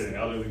 You say the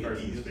elderly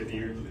person is 50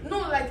 years? No,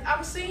 like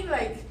I'm saying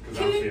like Because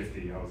I'm killing.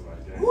 50, I was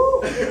like, dang.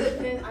 Woo! It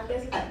depends.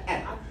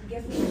 I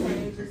guess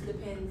it just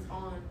depends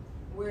on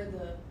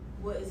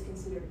what is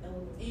considered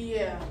elderly.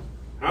 Yeah.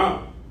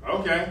 Oh,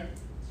 okay.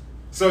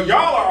 So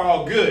y'all are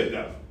all good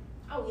though,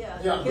 Oh yeah.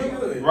 Yeah, we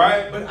good.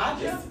 right? But I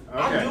just,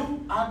 Okay.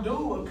 I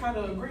do kind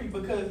of agree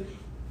because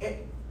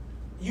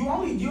you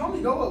only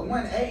go at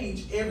one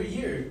age every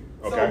year.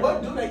 Okay. So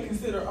what do they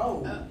consider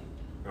old?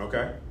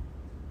 Okay.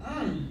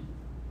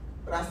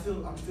 But I'm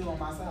still on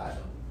my side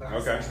though. But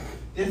Okay.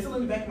 It's still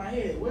in the back of my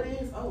head. What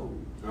is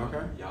old?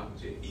 Okay. Y'all can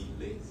just eat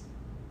less.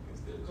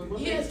 Instead of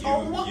Yes, just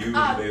or use work less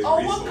hard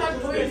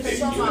resources during that the they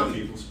summer. give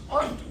people.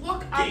 Or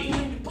work hard Gain.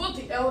 during both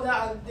the elder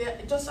and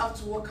they just have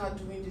to work hard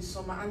during the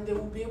summer and they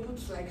will be able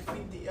to like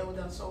feed the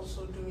elders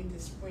also during the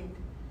spring.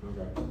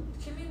 Okay.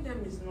 Killing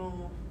them is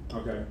no.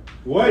 Okay.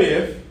 What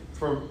if,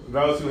 for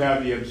those who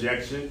have the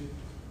objection,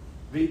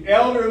 the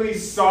elderly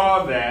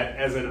saw that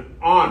as an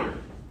honor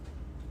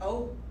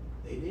Oh,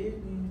 they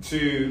did.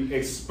 to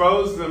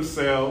expose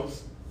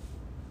themselves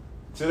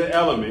to the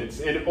elements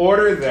in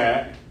order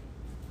that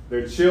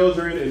their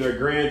children and their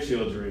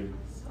grandchildren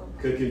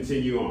could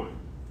continue on?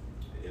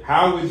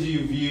 How would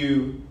you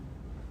view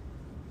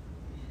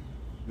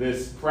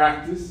this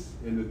practice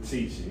and the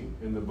teaching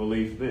and the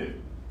belief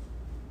then?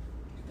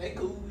 They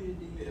cool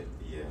with it.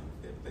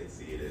 If they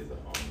see it as an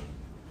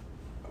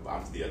honor,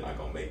 I'm still not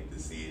gonna make the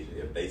decision.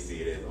 If they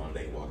see it as an honor,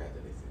 they can walk out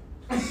there.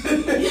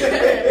 They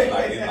say,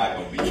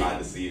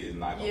 see it. It's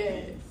not gonna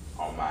be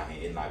on my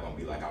hand. It's not gonna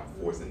be like I'm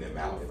forcing them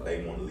out. If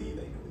they want to leave,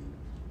 they can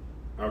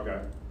leave. Okay.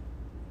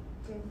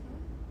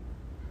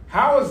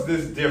 How is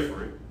this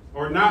different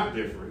or not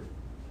different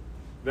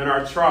than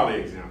our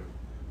trolley example?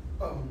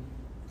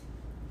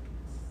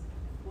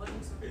 What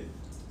is it?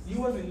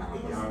 You wasn't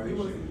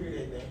here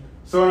that day.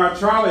 So in our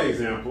trolley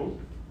example,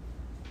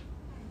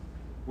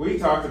 we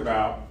talked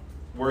about,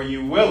 were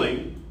you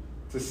willing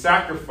to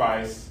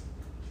sacrifice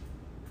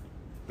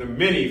the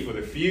many for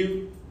the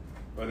few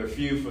or the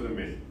few for the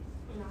many?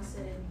 And I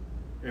said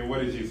And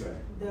what did you say?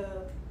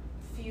 the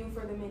few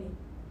for the many.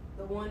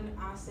 The one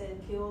I said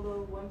kill the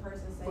one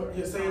person.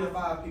 Say the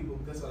 5 people.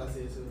 That's what I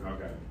said too.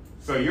 Okay.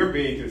 So you're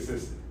being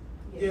consistent.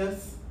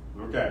 Yes.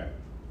 Okay.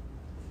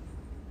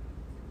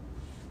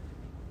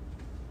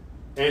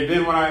 And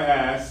then when I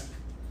asked,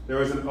 there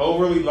was an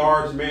overly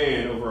large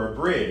man over a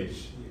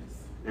bridge,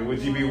 Yes. and would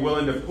you be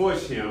willing to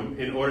push him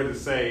in order to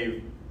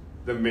save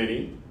the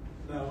many?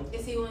 No.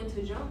 Is he willing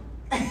to jump?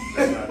 No.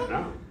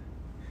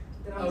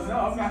 Then Oh, no,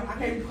 I'm not. I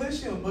can't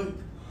push him, but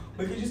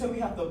because you said we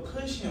have to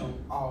push him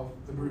off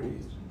the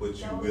bridge. But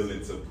you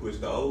willing to push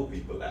the old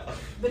people out?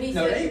 But he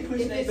No, said they ain't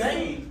pushing if that it's-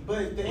 thing,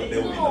 but they But ain't. they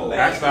will be the No.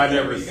 last.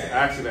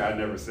 Actually, I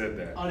never said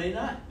that. Are they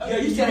not? Yeah,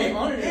 you said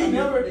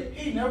it.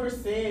 he never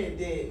said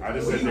that I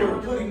just we said they were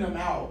were- putting them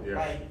out. Yeah.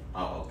 Like,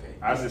 Oh, okay.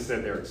 I just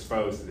said they're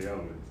exposed to the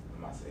elements.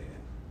 Am I saying?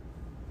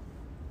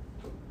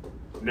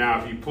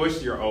 Now, if you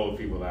pushed your old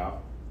people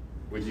out,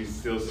 would you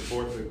still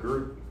support the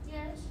group?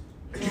 Yes.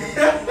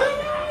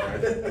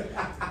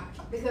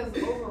 Because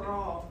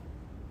overall,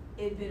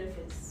 it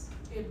benefits.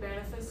 It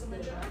benefits the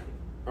majority.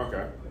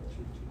 Okay.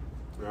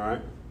 All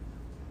right.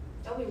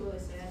 That would be really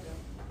sad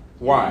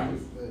though. Why?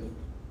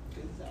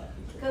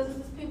 Because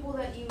it's people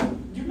that you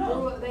know.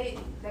 grew up, they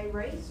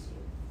raised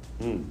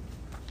you.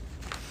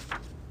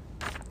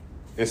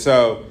 And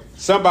so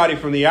somebody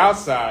from the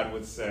outside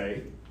would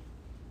say,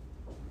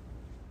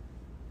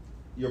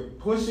 you're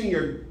pushing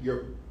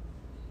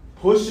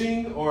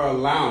or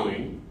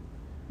allowing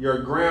your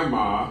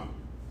grandma,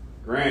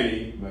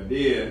 granny, my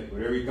dear,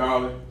 whatever you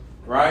call it,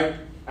 right,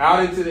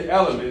 out into the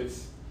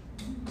elements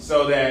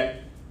so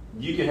that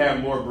you can have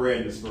more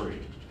bread in the spring.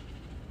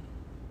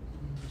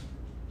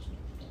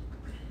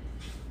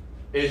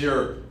 Is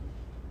your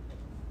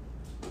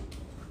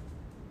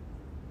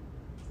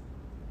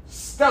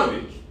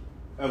stomach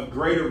of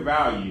greater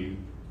value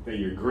than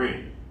your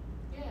granny?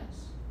 Yes.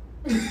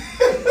 Is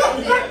it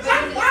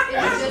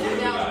just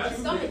about the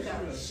stomach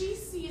though? She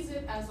sees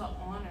it as an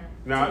honor.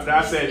 Now, to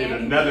I said in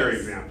anyways. another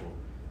example.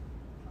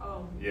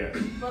 Oh. Yes.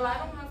 Well, I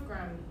don't have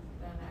Grammy.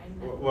 Then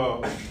I know.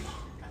 Well,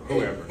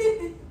 whoever.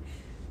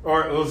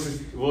 Or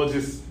we'll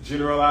just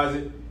generalize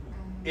it.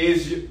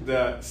 Is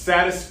the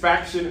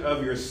satisfaction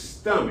of your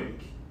stomach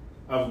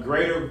of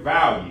greater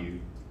value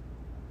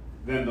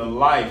than the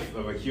life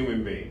of a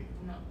human being?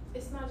 No.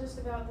 It's not just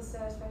about the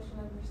satisfaction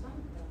of your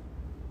stomach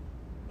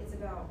though. It's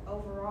about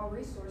overall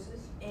resources.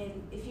 And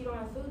if you don't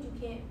have food, you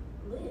can't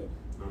live.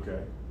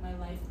 Okay. My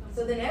life comes.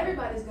 So then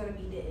everybody's gonna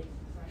be dead.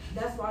 Right.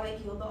 That's why they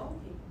killed the old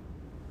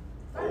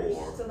people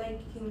Or- first, so they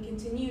can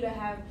continue to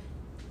have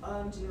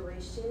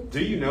generations.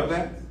 Do you know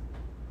that?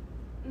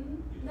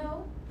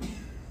 No,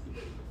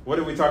 What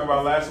did we talk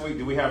about last week?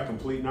 Do we have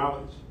complete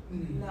knowledge?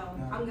 no.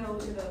 I'm gonna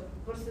look it up.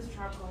 What's this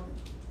tribe called?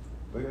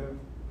 Look at it.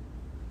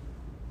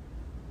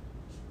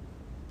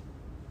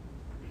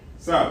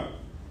 So,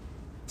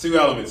 2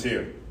 elements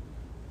here.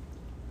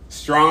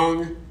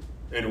 Strong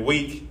and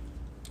weak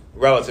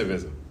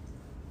relativism.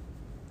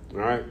 All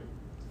right?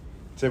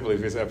 Typically,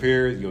 if it's up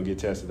here, you're going to get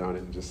tested on it.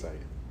 I'm just saying.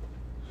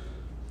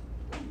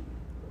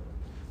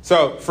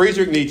 So,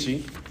 Friedrich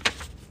Nietzsche,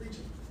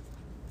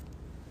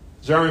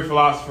 German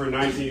philosopher,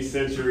 19th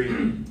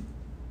century,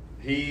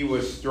 he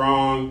was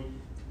strong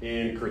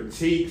in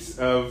critiques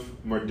of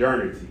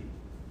modernity.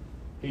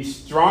 He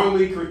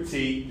strongly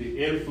critiqued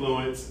the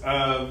influence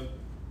of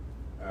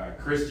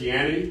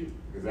Christianity,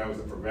 because that was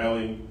a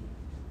prevailing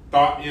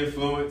thought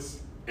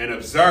influence, and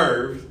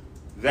observed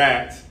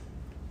that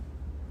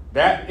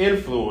that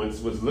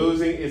influence was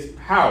losing its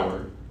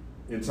power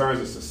in terms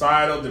of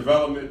societal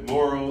development,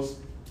 morals,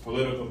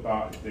 political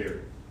thought, and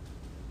theory,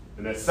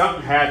 and that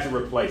something had to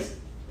replace it.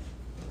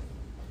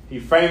 He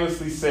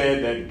famously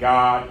said that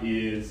God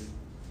is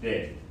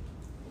dead.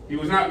 He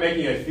was not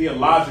making a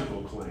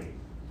theological claim.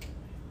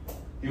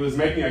 He was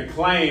making a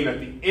claim that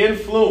the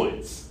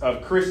influence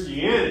of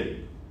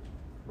Christianity,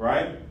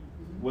 right,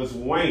 was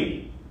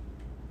waning.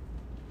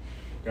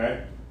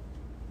 Okay?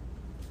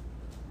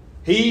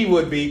 He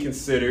would be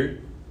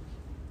considered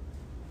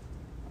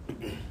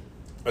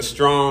a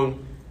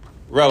strong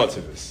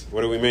relativist.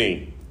 What do we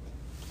mean?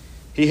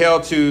 He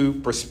held to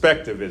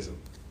perspectivism.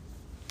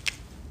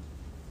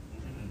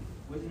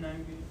 What's your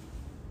name again?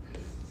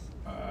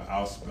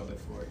 I'll spell it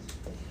for you.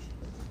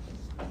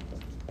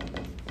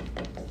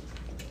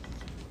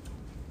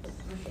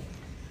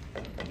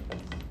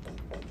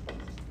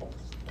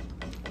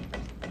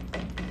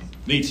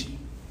 Nietzsche.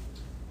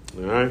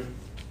 All right.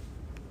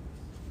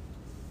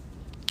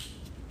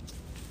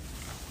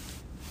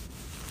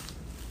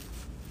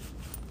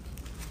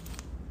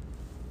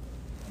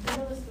 you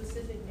know the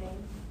specific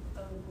name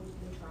of the book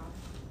in the trial?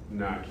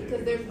 No, I can't.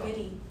 Because there's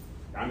many.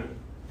 I know.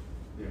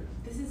 Yeah.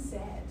 This is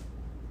sad.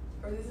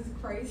 Or this is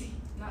crazy.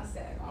 Not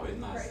sad. Oh, it's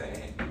not Crazy.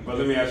 sad. But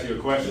let me ask you a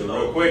question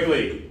real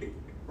quickly,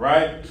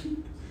 right?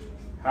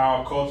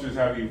 How cultures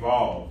have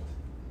evolved.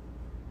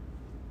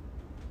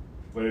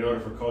 But in order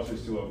for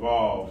cultures to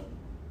evolve,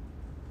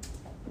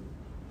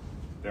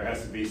 there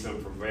has to be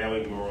some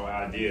prevailing moral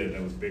idea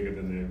that was bigger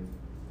than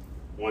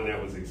the one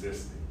that was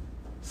existing.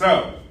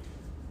 So,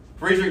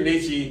 Friedrich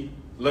Nietzsche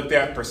looked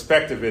at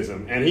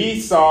perspectivism, and he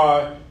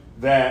saw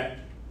that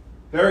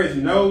there is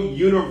no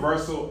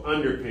universal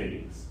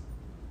underpinnings,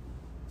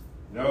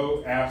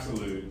 no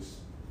absolutes,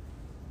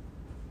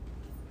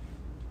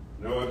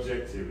 no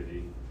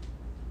objectivity,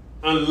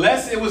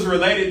 unless it was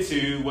related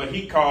to what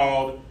he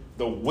called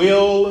the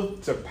will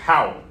to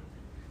power.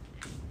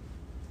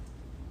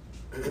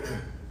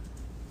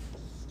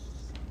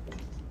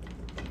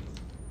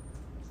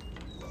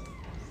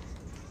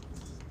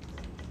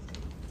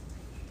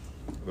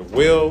 The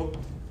will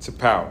to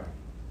power.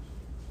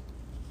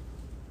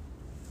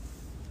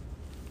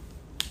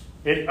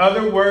 In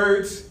other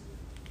words,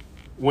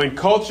 when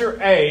culture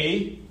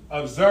A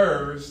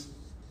observes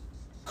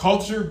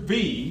culture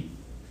B,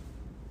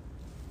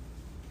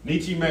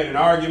 Nietzsche made an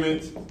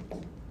argument,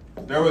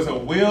 there was a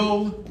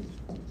will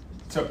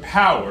to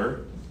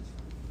power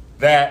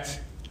that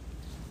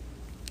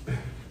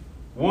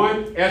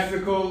one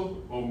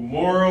ethical or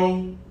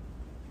moral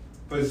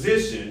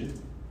position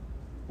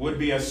would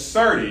be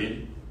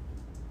asserted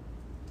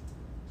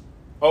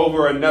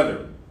over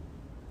another.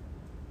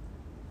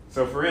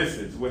 So for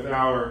instance, with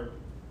our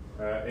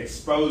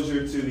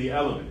exposure to the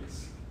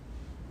elements,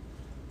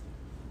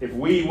 if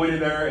we went in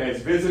there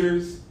as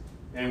visitors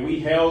and we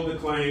held the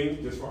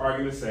claim, just for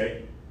argument's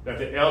sake, that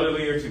the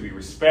elderly are to be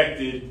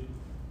respected,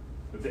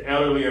 that the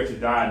elderly are to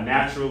die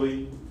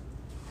naturally,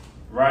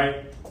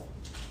 right?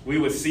 We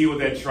would see what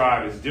that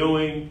tribe is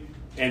doing,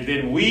 and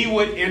then we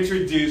would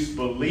introduce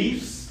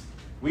beliefs,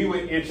 we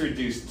would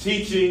introduce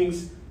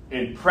teachings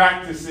and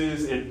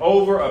practices, and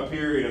over a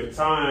period of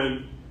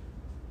time,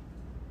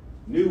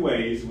 new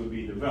ways would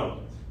be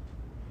developed.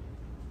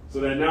 So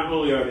that not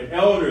only are the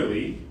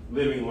elderly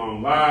living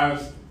long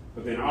lives,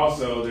 but then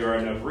also there are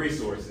enough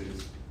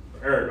resources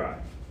for everybody.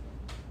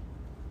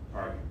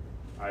 All right,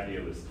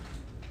 idealistic.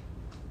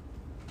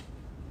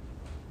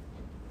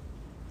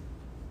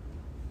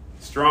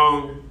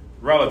 Strong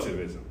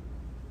relativism.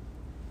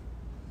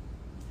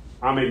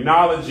 I'm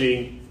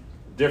acknowledging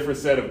different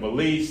set of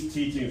beliefs,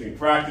 teachings, and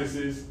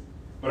practices,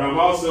 but I'm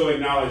also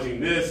acknowledging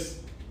this,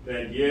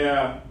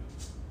 that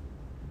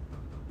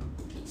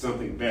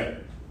something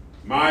better.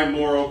 My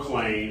moral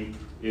claim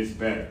is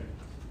better.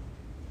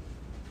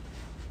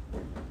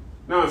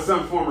 Now, in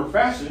some form or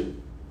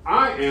fashion,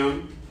 I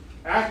am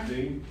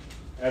acting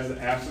as the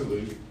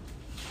absolute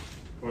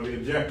or the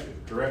objective,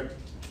 correct?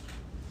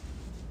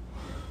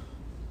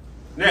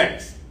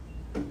 Next.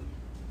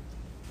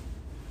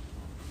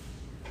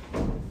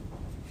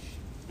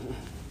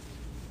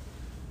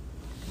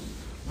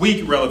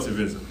 Weak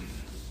relativism.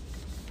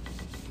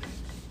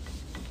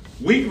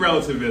 Weak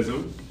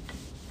relativism,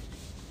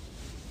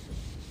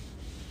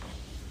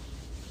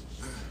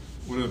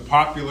 one of the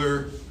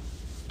popular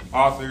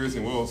authors,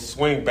 and we'll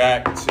swing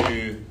back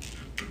to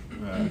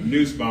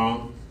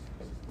Nussbaum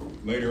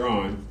later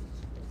on,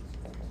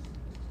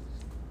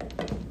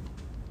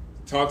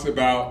 talks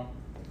about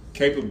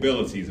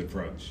capabilities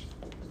approach.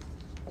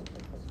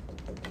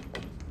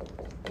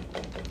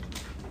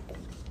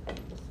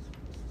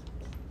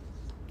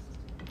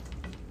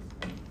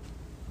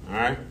 All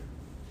right?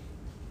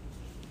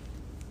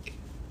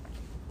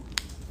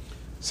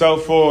 So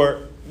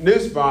for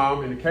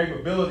Nussbaum and the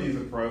capabilities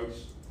approach,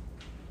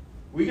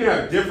 we can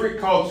have different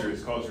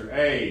cultures, culture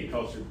A,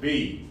 culture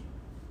B.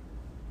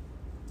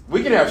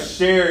 We can have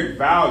shared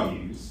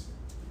values,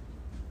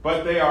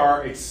 but they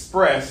are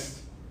expressed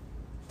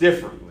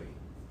differently.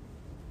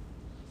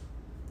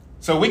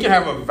 So we can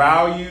have a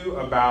value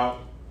about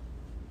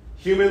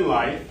human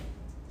life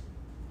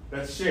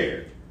that's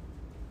shared.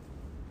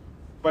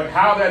 But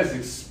how that is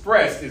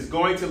expressed is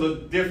going to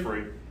look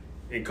different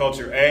in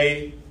culture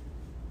A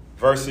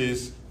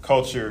versus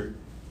culture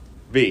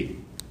B.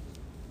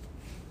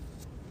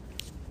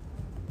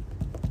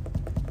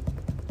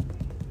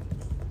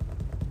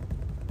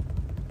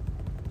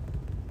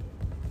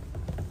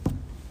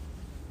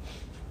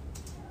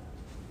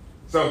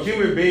 So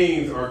human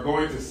beings are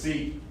going to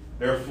seek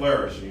their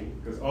flourishing,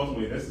 because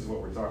ultimately this is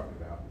what we're talking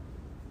about.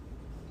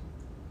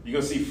 You're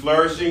going to see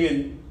flourishing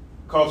in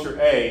culture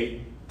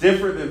A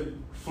different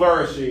than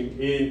flourishing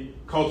in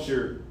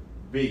culture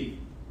B.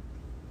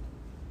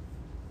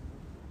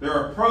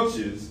 Their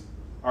approaches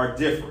are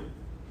different.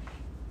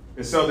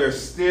 And so there's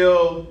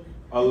still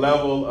a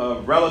level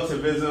of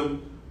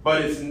relativism,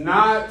 but it's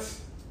not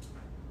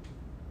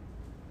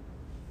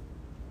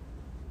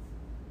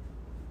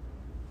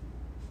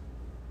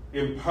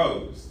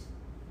imposed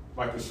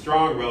like the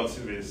strong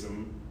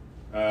relativism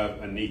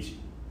of a Nietzsche.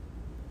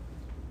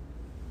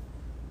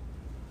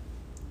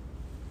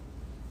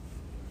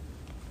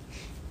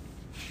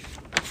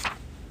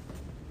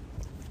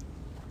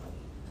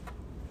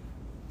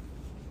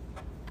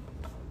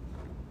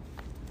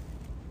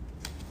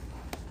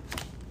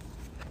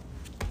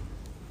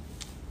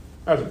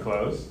 as a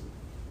close.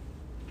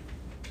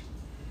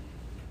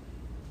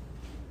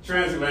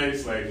 Transatlantic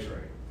slave trade.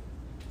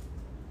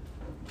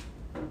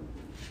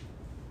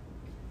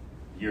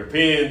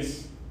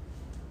 Europeans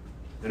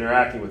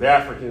interacting with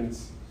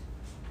Africans,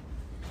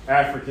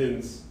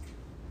 Africans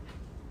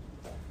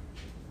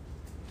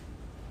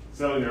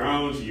selling their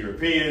own to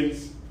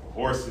Europeans, for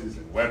horses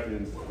and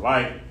weapons and the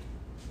like.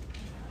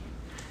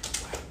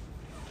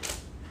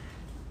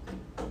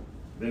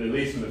 Then at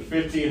least from the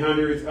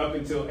 1500s up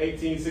until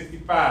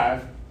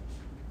 1865,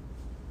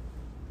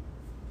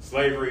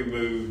 slavery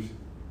moved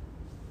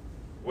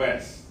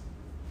west.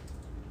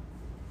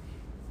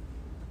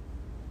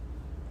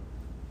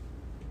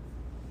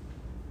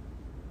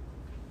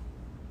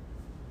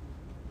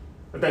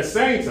 At that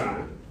same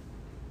time,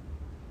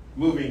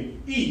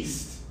 moving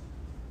east,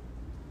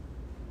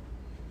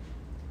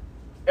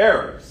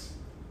 Arabs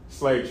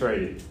slave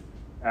traded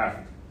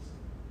Africans.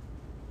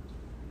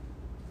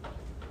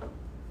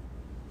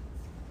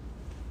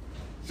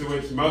 To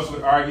which most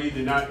would argue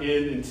did not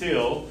end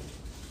until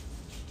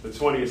the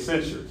 20th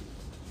century.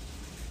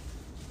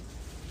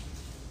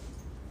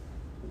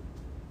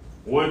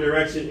 One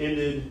direction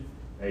ended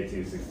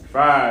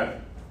 1865,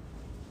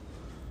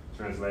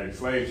 transatlantic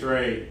slave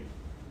trade,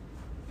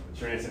 the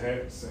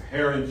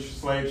trans-Saharan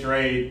slave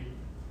trade,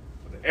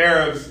 the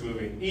Arabs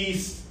moving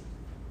east,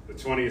 the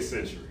 20th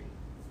century.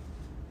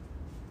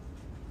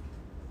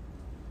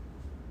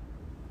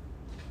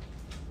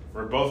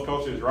 Were both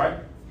cultures right?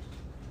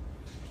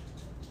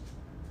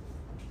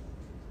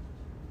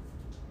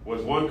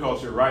 Was one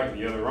culture right and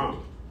the other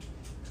wrong?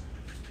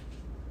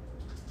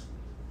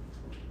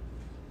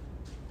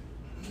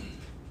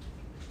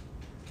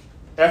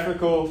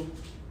 Ethical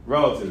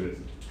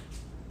relativism.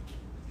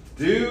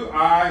 Do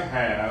I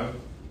have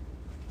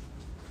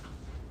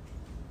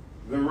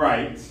the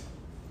right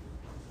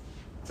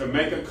to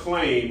make a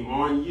claim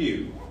on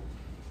you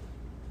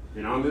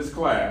and on this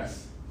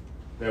class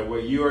that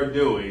what you are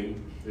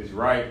doing is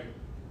right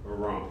or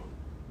wrong?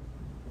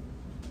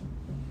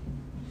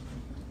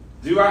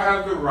 Do I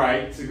have the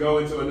right to go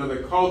into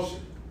another culture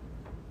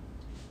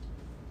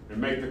and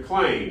make the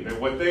claim that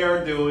what they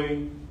are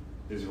doing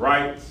is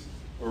right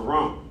or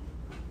wrong?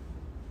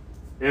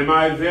 Am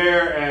I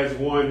there as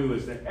one who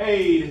is to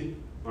aid,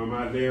 or am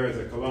I there as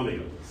a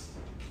colonialist?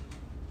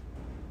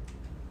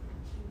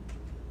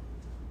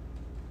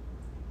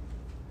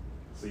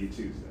 See you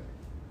Tuesday.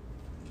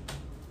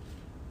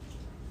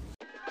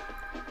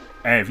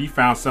 Hey, if you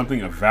found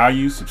something of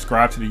value,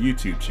 subscribe to the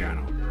YouTube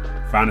channel.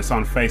 Find us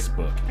on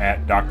Facebook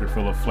at Dr.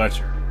 Philip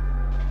Fletcher.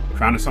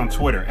 Find us on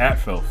Twitter at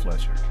Phil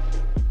Fletcher.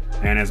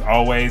 And as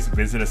always,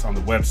 visit us on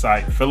the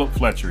website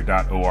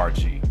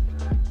philipfletcher.org.